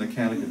 and it's in the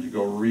catechism. You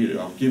go read it.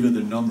 I'll give you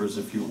the numbers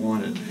if you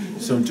want it.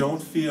 So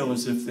don't feel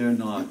as if they're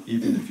not,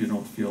 even if you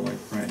don't feel like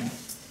praying.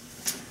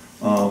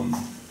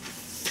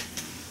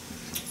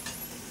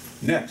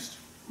 Next,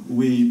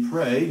 we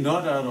pray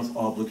not out of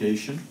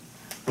obligation,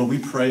 but we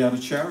pray out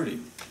of charity.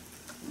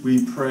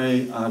 We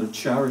pray out of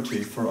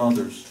charity for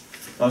others,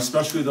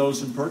 especially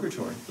those in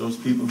purgatory, those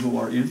people who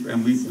are in,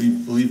 and we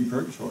believe in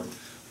purgatory,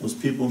 those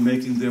people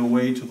making their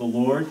way to the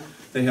Lord.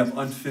 They have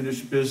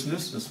unfinished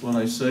business, that's what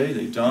I say.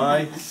 They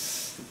die,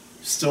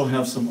 still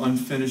have some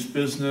unfinished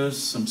business,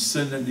 some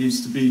sin that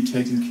needs to be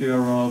taken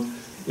care of.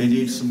 They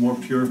need some more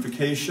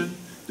purification.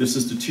 This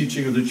is the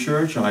teaching of the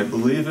church. I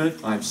believe it.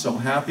 I'm so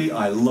happy.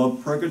 I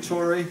love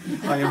purgatory.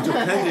 I am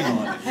depending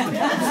on it.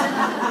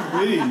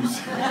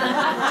 Please,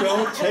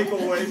 don't take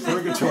away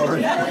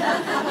purgatory.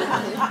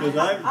 Because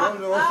I don't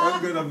know if I'm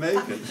going to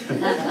make it.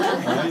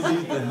 I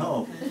need the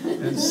help.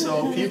 And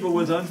so people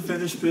with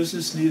unfinished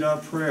business need our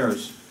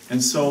prayers.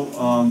 And so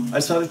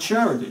that's out of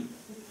charity,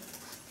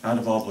 out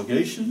of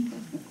obligation,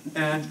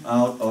 and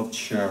out of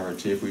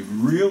charity. If we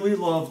really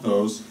love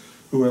those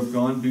who have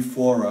gone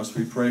before us,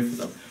 we pray for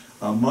them.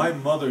 My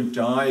mother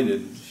died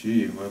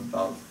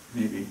about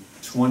maybe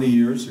 20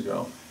 years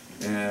ago,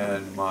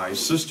 and my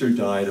sister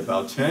died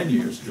about 10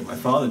 years ago. My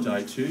father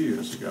died 2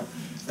 years ago.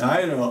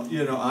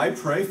 And I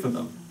pray for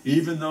them,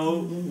 even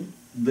though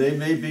they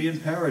may be in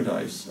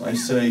paradise. I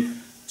say,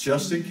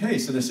 just in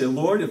case. And I say,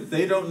 Lord, if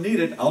they don't need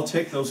it, I'll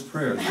take those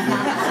prayers. Send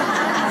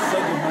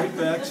them right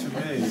back to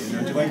me.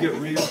 Do I get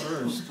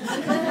reimbursed?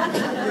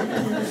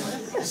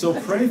 So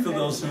pray for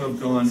those who have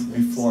gone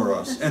before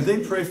us. And they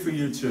pray for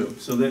you too.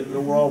 So that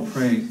we're all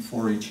praying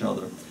for each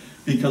other,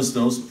 because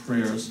those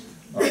prayers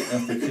are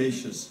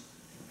efficacious.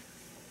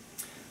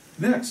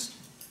 Next,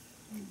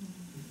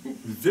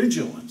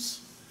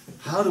 vigilance.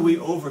 How do we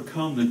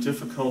overcome the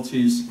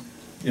difficulties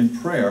in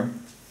prayer?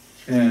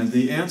 And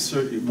the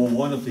answer, well,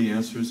 one of the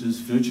answers is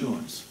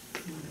vigilance.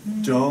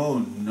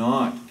 Do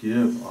not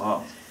give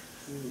up.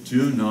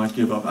 Do not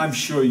give up. I'm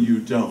sure you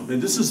don't. And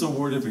this is a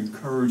word of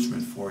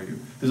encouragement for you,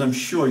 because I'm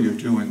sure you're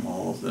doing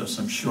all of this.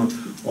 I'm sure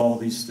all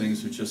these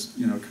things are just,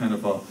 kind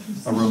of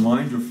a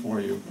reminder for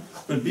you.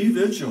 But be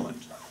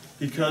vigilant,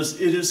 because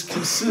it is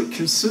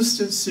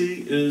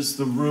consistency is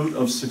the root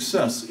of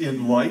success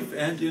in life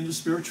and in the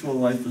spiritual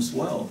life as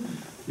well.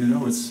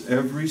 It's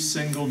every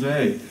single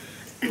day.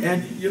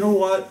 And you know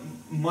what?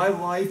 My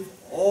life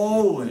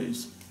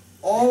always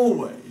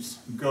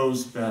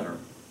goes better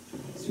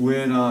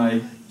when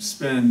I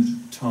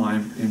spend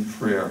time in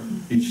prayer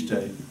each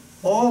day.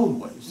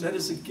 Always. That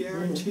is a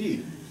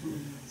guarantee.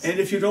 And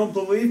if you don't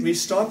believe me,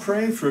 stop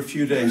praying for a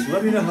few days.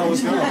 Let me know how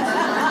it goes.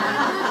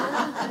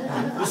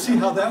 We'll see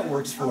how that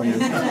works for you.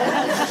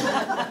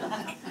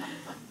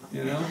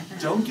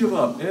 Don't give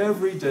up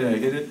every day.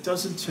 And it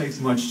doesn't take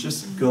much.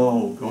 Just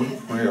go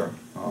to prayer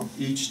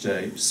each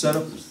day. Set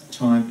up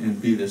time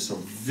and be there. So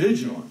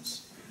vigilance.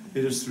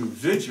 It is through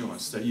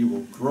vigilance that you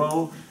will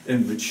grow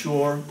and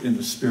mature in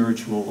the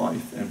spiritual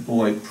life. And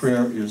boy,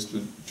 prayer is the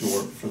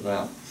door for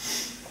that.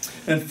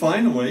 And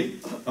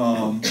finally,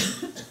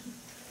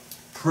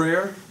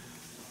 prayer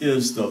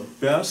is the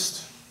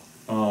best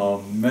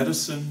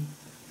medicine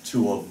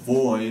to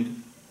avoid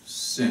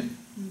sin.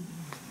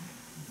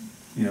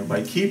 You know,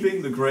 by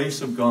keeping the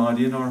grace of God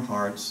in our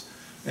hearts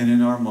and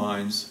in our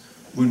minds,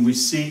 when we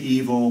see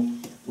evil,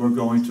 we're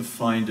going to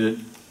find it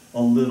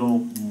a little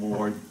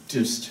more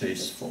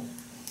distasteful.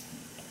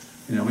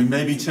 You know, we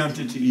may be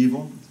tempted to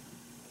evil,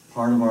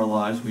 part of our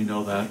lives, we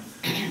know that.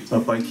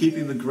 But by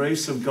keeping the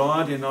grace of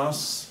God in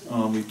us,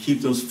 we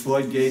keep those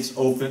floodgates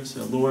open.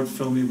 Say, Lord,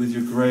 fill me with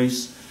your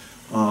grace.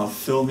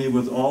 Fill me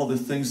with all the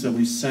things that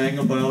we sang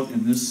about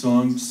in this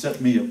song.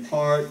 Set me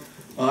apart.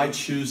 I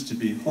choose to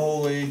be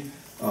holy.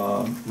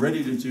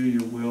 Ready to do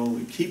your will.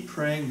 We keep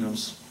praying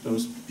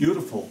those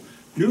beautiful,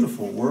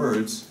 beautiful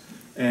words.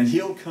 And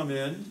he'll come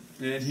in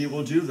and he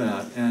will do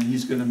that. And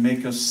he's going to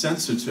make us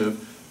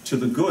sensitive to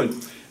the good.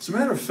 As a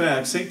matter of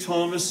fact, St.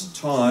 Thomas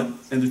taught,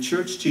 and the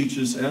church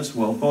teaches as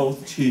well,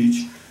 both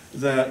teach,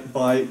 that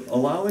by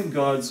allowing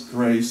God's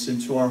grace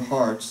into our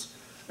hearts,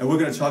 and we're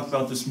going to talk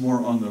about this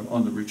more on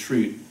the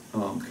retreat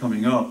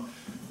coming up,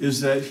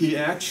 is that he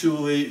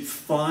actually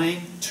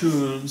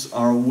fine-tunes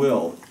our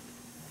will,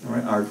 all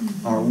right,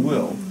 our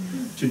will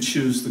to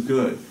choose the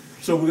good.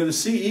 So we're going to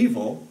see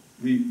evil,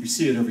 we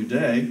see it every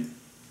day,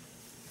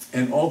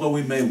 and although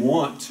we may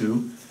want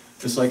to,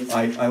 it's like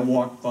I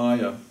walked by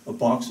a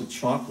box of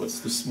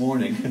chocolates this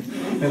morning,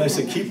 and I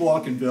said, keep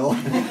walking, Bill.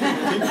 Keep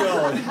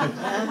going.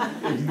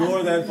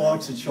 Ignore that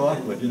box of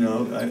chocolate. You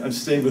know, I'm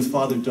staying with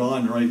Father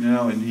Don right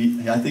now,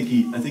 and I think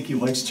he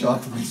likes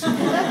chocolates. And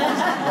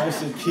I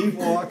said, keep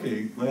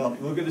walking. Well,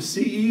 we're going to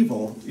see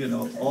evil, you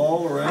know,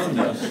 all around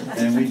us,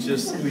 and we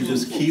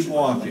just keep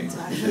walking.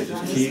 We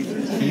just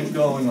keep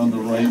going on the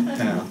right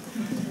path.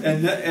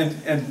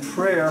 And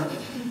prayer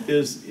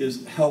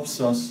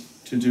helps us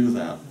to do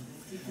that.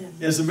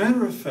 As a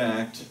matter of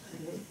fact,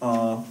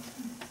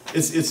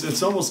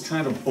 it's almost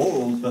kind of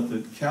bold, but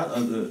the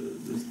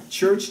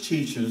church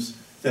teaches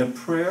that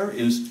prayer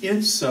is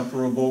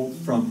inseparable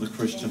from the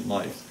Christian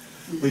life.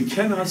 We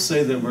cannot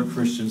say that we're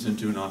Christians and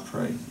do not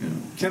pray. You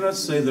know? We cannot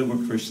say that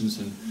we're Christians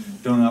and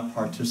do not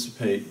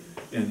participate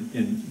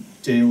in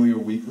daily or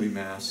weekly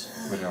Mass,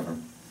 whatever.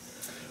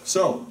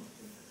 So,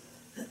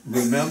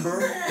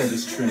 remember that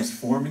it's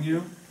transforming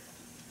you.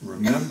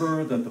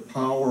 Remember that the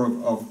power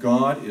of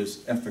God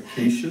is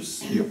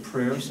efficacious. Your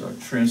prayers are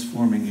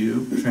transforming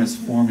you,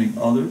 transforming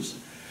others.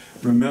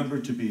 Remember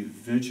to be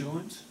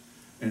vigilant,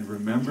 and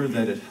remember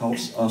that it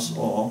helps us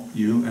all,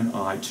 you and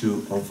I,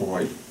 to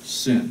avoid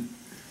sin,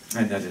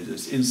 and that it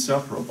is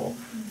inseparable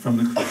from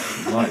the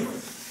Christian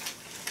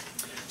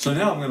life. So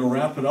now I'm going to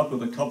wrap it up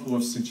with a couple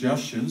of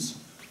suggestions.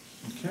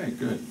 Okay,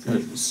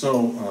 good.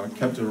 So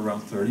kept it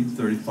around 30,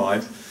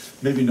 35.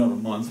 Maybe not a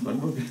month, but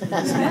we'll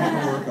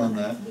work on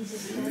that.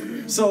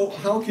 So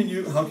how can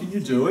you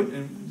do it?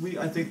 And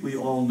I think we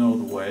all know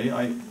the way.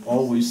 I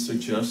always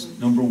suggest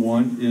number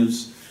one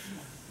is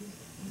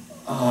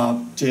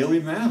daily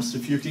Mass,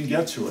 if you can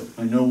get to it.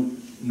 I know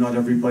not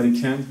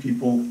everybody can.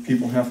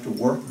 People have to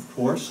work, of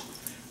course.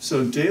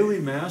 So daily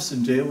Mass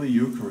and daily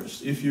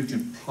Eucharist, if you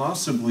can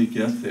possibly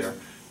get there.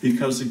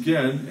 Because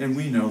again, and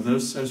we know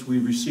this, as we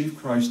receive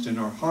Christ in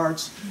our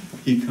hearts,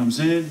 he comes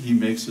in, he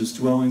makes his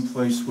dwelling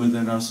place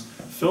within us,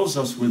 fills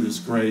us with his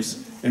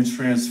grace, and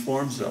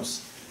transforms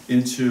us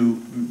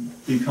into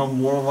become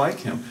more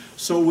like him.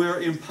 So we're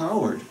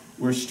empowered,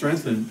 we're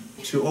strengthened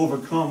to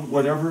overcome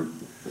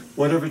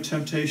whatever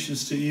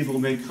temptations to evil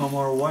may come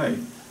our way.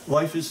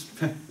 Life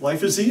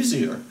is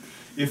easier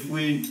if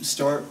we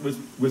start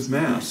with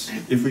Mass,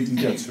 if we can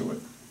get to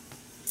it.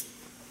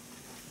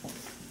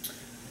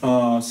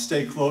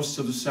 Stay close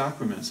to the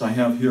sacraments. I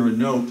have here a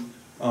note,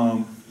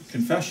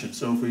 confession.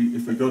 So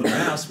if we go to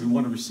Mass, we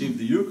want to receive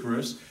the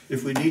Eucharist.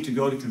 If we need to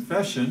go to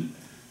confession,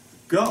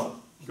 go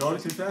to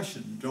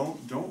confession.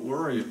 Don't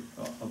worry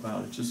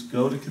about it. Just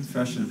go to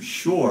confession. I'm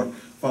sure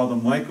Father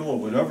Michael or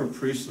whatever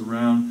priest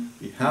around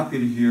be happy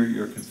to hear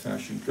your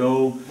confession.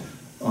 Go,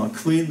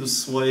 clean the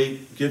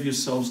slate, give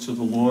yourselves to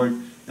the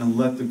Lord, and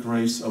let the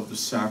grace of the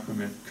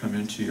sacrament come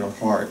into your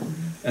heart.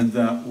 And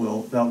that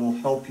will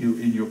help you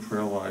in your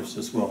prayer lives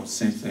as well.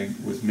 Same thing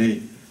with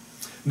me.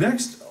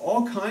 Next,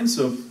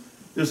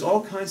 there's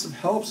all kinds of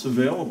helps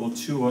available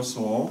to us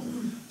all,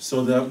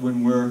 so that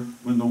when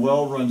the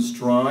well runs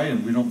dry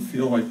and we don't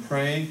feel like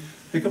praying,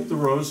 pick up the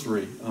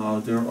rosary.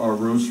 There are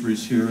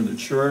rosaries here in the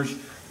church.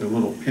 There are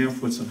little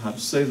pamphlets on how to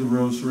say the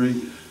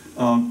rosary.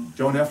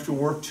 Don't have to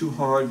work too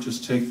hard.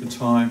 Just take the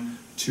time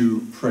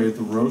to pray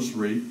the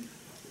rosary.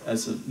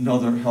 As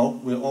another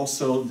help,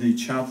 also the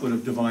Chaplet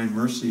of Divine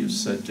Mercy is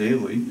said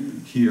daily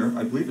here.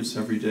 I believe it's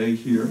every day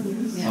here,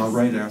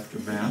 right after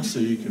Mass, so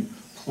you can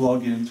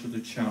plug into the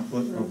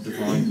Chaplet of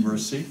Divine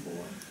Mercy.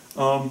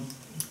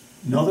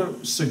 Another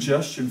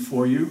suggestion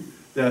for you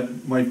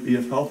that might be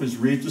of help is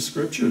read the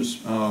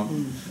Scriptures.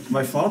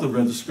 My father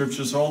read the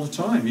Scriptures all the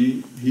time.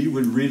 He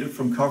would read it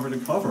from cover to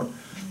cover.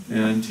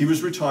 And he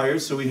was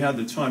retired, so he had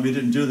the time. He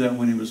didn't do that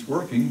when he was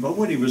working, but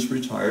when he was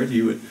retired,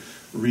 he would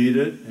read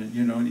it,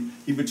 and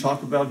he would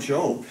talk about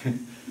Job.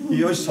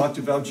 He always talked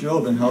about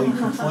Job and how he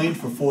complained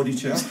for 40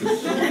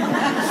 chapters.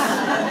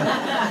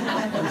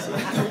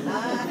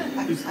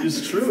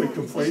 It's true. It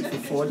can play for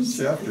 40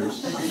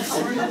 chapters.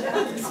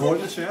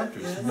 40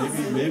 chapters,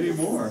 maybe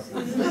more.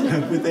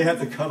 But they had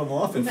to cut them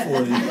off at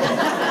 40.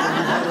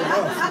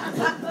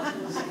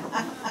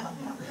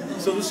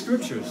 So the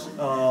Scriptures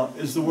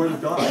is the Word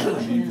of God.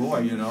 I mean, boy,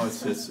 you know,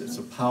 it's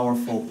a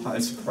powerful,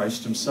 it's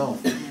Christ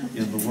Himself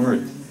in the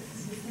Word.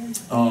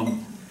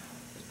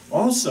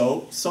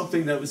 Also,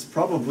 something that was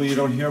probably you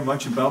don't hear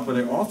much about, but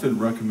I often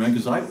recommend,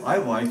 because I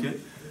like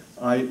it,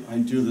 I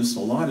do this a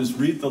lot, is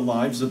read the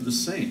lives of the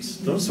saints.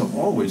 Those are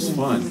always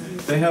fun.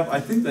 I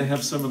think they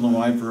have some in the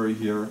library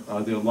here,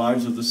 their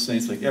lives of the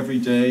saints, like every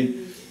day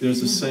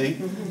there's a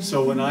saint.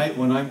 So when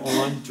I'm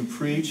on to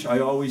preach, I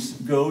always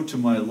go to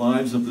my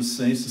lives of the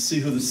saints to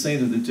see who the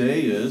saint of the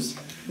day is,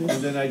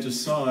 and then I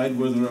decide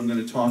whether I'm going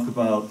to talk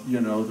about,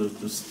 you know,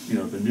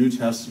 the New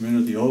Testament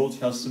or the Old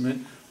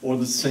Testament or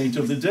the saint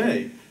of the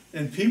day.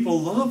 And people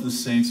love the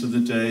saints of the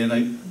day,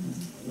 and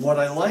what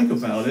I like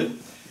about it,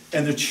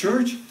 and the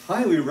church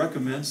highly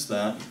recommends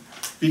that,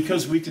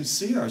 because we can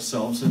see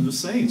ourselves in the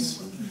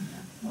saints.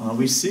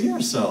 We see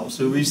ourselves,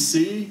 so we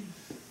see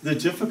the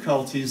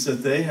difficulties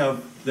that they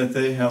have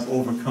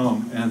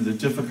overcome, and the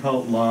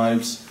difficult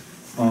lives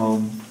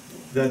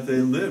that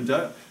they lived.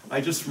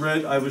 I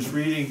was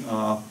reading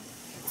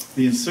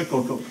the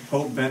encyclical,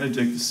 Pope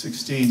Benedict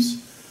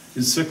XVI's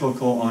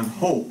encyclical on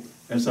hope,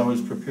 as I was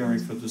preparing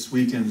for this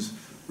weekend's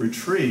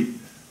retreat.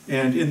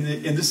 And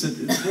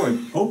boy,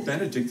 Pope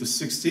Benedict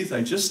XV,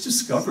 I just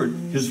discovered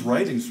his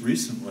writings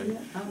recently.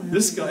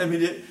 This guy, I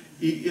mean,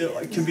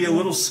 it can be a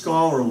little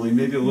scholarly,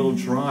 maybe a little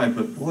dry,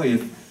 but boy,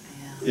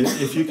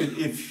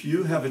 if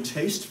you have a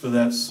taste for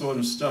that sort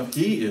of stuff,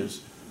 he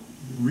is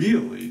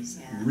really,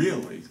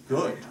 really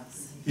good.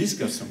 He's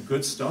got some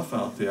good stuff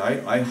out there.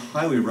 I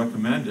highly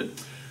recommend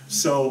it.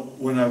 So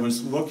when I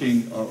was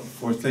looking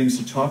for things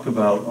to talk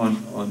about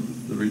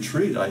on the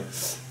retreat, I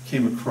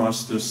came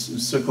across this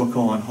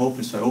encyclical on hope,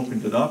 and so I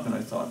opened it up, and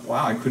I thought,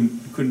 wow, I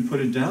couldn't put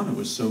it down. It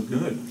was so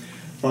good.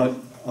 But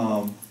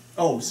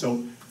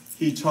so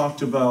he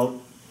talked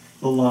about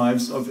the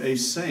lives of a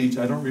saint.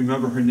 I don't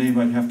remember her name.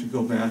 I'd have to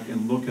go back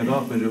and look it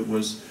up. But it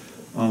was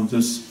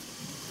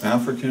this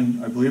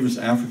African, I believe it was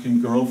African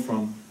girl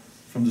from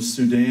the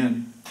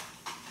Sudan,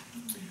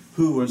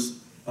 who was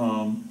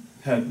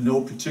had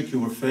no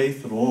particular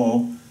faith at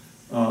all,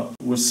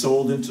 was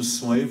sold into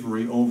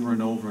slavery over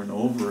and over and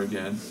over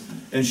again,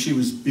 and she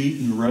was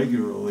beaten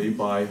regularly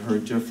by her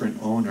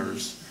different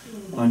owners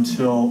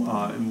until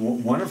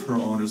one of her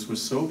owners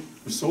was so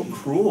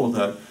cruel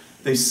that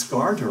they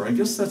scarred her. I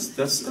guess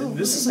this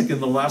is like in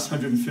the last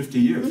 150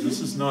 years. This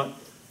is not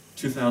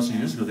 2,000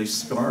 years ago. They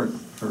scarred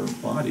her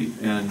body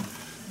and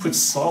put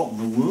salt in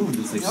the wound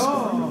as they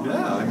scarred her.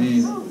 Yeah, I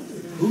mean,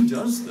 who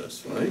does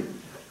this, right?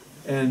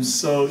 And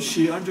so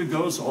she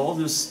undergoes all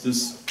this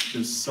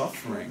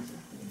suffering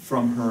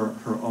from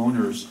her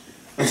owners,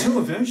 until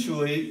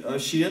eventually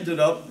she ended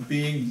up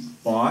being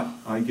bought,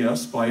 I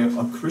guess, by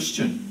a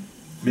Christian.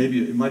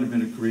 Maybe it might have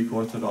been a Greek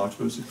Orthodox,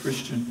 but it was a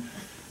Christian.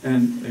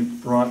 And they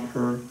brought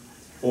her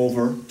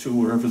over to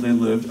wherever they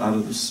lived, out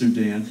of the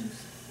Sudan,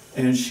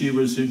 and she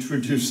was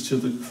introduced to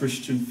the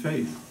Christian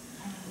faith.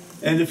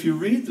 And if you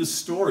read the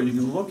story, you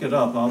can look it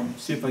up. I'll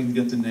see if I can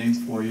get the name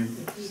for you.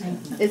 Is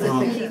it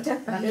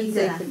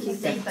Paquita?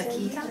 Saint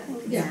Paquita?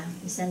 Yeah.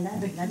 Isn't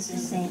that? That's the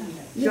same.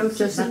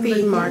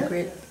 Josephine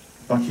Margaret.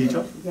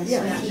 Paquita?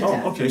 Yes.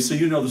 Oh, okay. So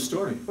you know the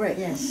story. Right.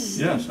 Yes.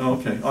 Yes.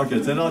 Okay. Okay.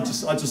 Then I'll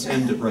just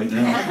end it right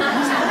now.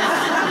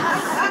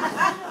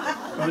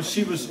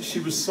 She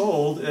was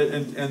sold,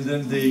 and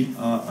then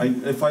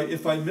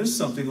if I missed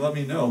something, let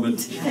me know. But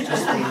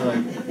just what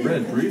I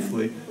read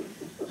briefly,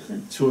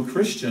 to a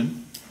Christian.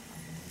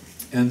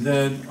 And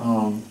then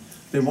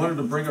they wanted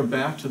to bring her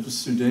back to the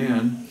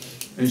Sudan,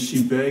 and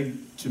she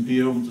begged to be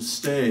able to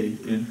stay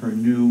in her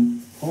new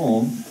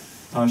home.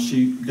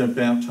 She got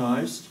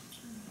baptized,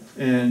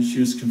 and she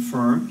was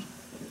confirmed.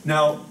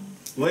 Now,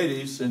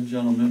 ladies and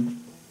gentlemen,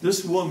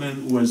 this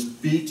woman was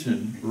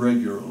beaten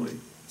regularly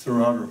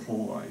throughout her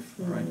whole life,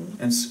 right?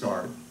 And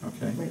scarred,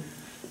 okay? Right.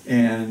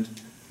 And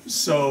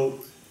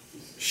so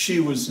she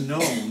was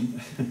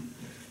known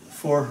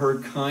for her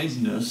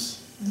kindness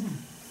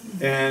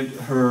and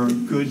her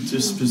good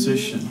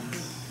disposition.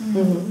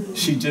 Mm-hmm.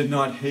 She did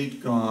not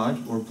hate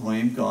God or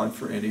blame God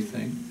for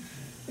anything.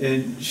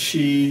 And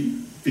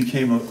she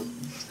became a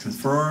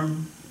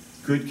confirmed,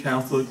 good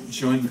Catholic,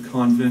 joined the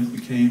convent,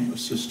 became a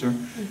sister,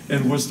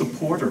 and was the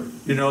porter.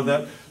 You know,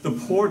 that the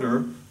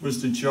porter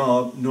was the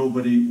job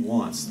nobody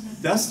wants.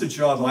 That's the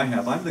job I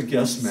have. I'm the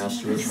guest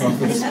master at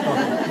Prophet's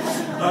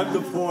I'm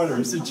the porter.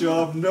 It's a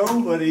job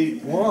nobody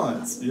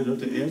wants, you know,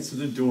 to answer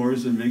the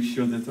doors and make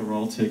sure that they're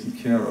all taken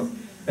care of.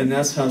 And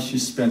that's how she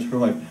spent her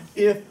life.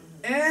 If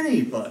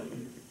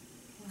anybody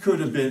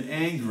could have been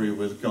angry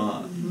with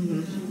God,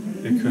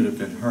 it could have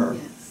been her.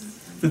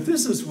 But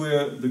this is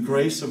where the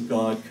grace of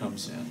God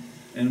comes in.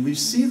 And we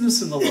see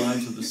this in the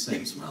lives of the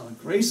saints. Well, the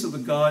grace of the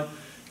God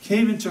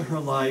came into her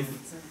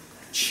life,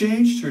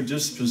 changed her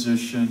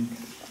disposition,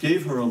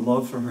 gave her a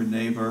love for her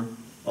neighbor,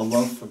 a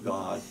love for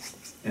God,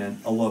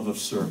 and a love of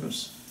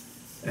service.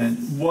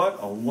 And what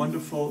a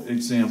wonderful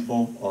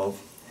example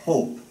of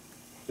hope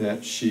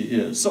that she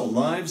is. So,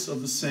 Lives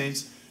of the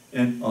Saints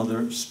and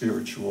other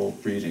spiritual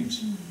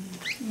readings.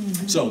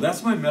 So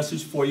that's my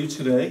message for you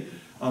today.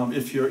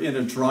 If you're in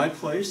a dry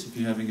place, if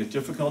you're having a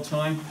difficult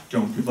time,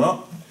 don't give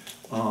up.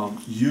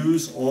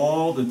 Use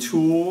all the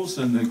tools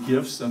and the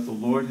gifts that the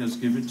Lord has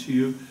given to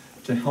you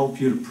to help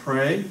you to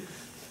pray.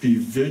 Be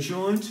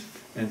vigilant,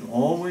 and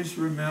always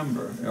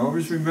remember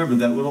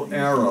that little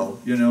arrow,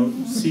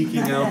 seeking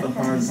out the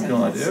heart of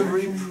God.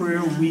 Every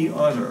prayer we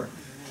utter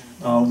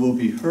will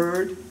be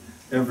heard.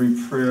 Every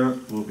prayer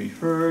will be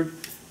heard,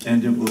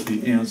 and it will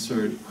be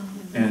answered.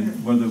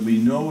 And whether we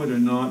know it or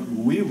not,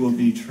 we will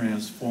be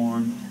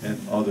transformed, and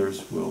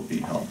others will be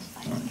helped.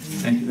 All right.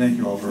 Thank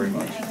you all very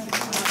much.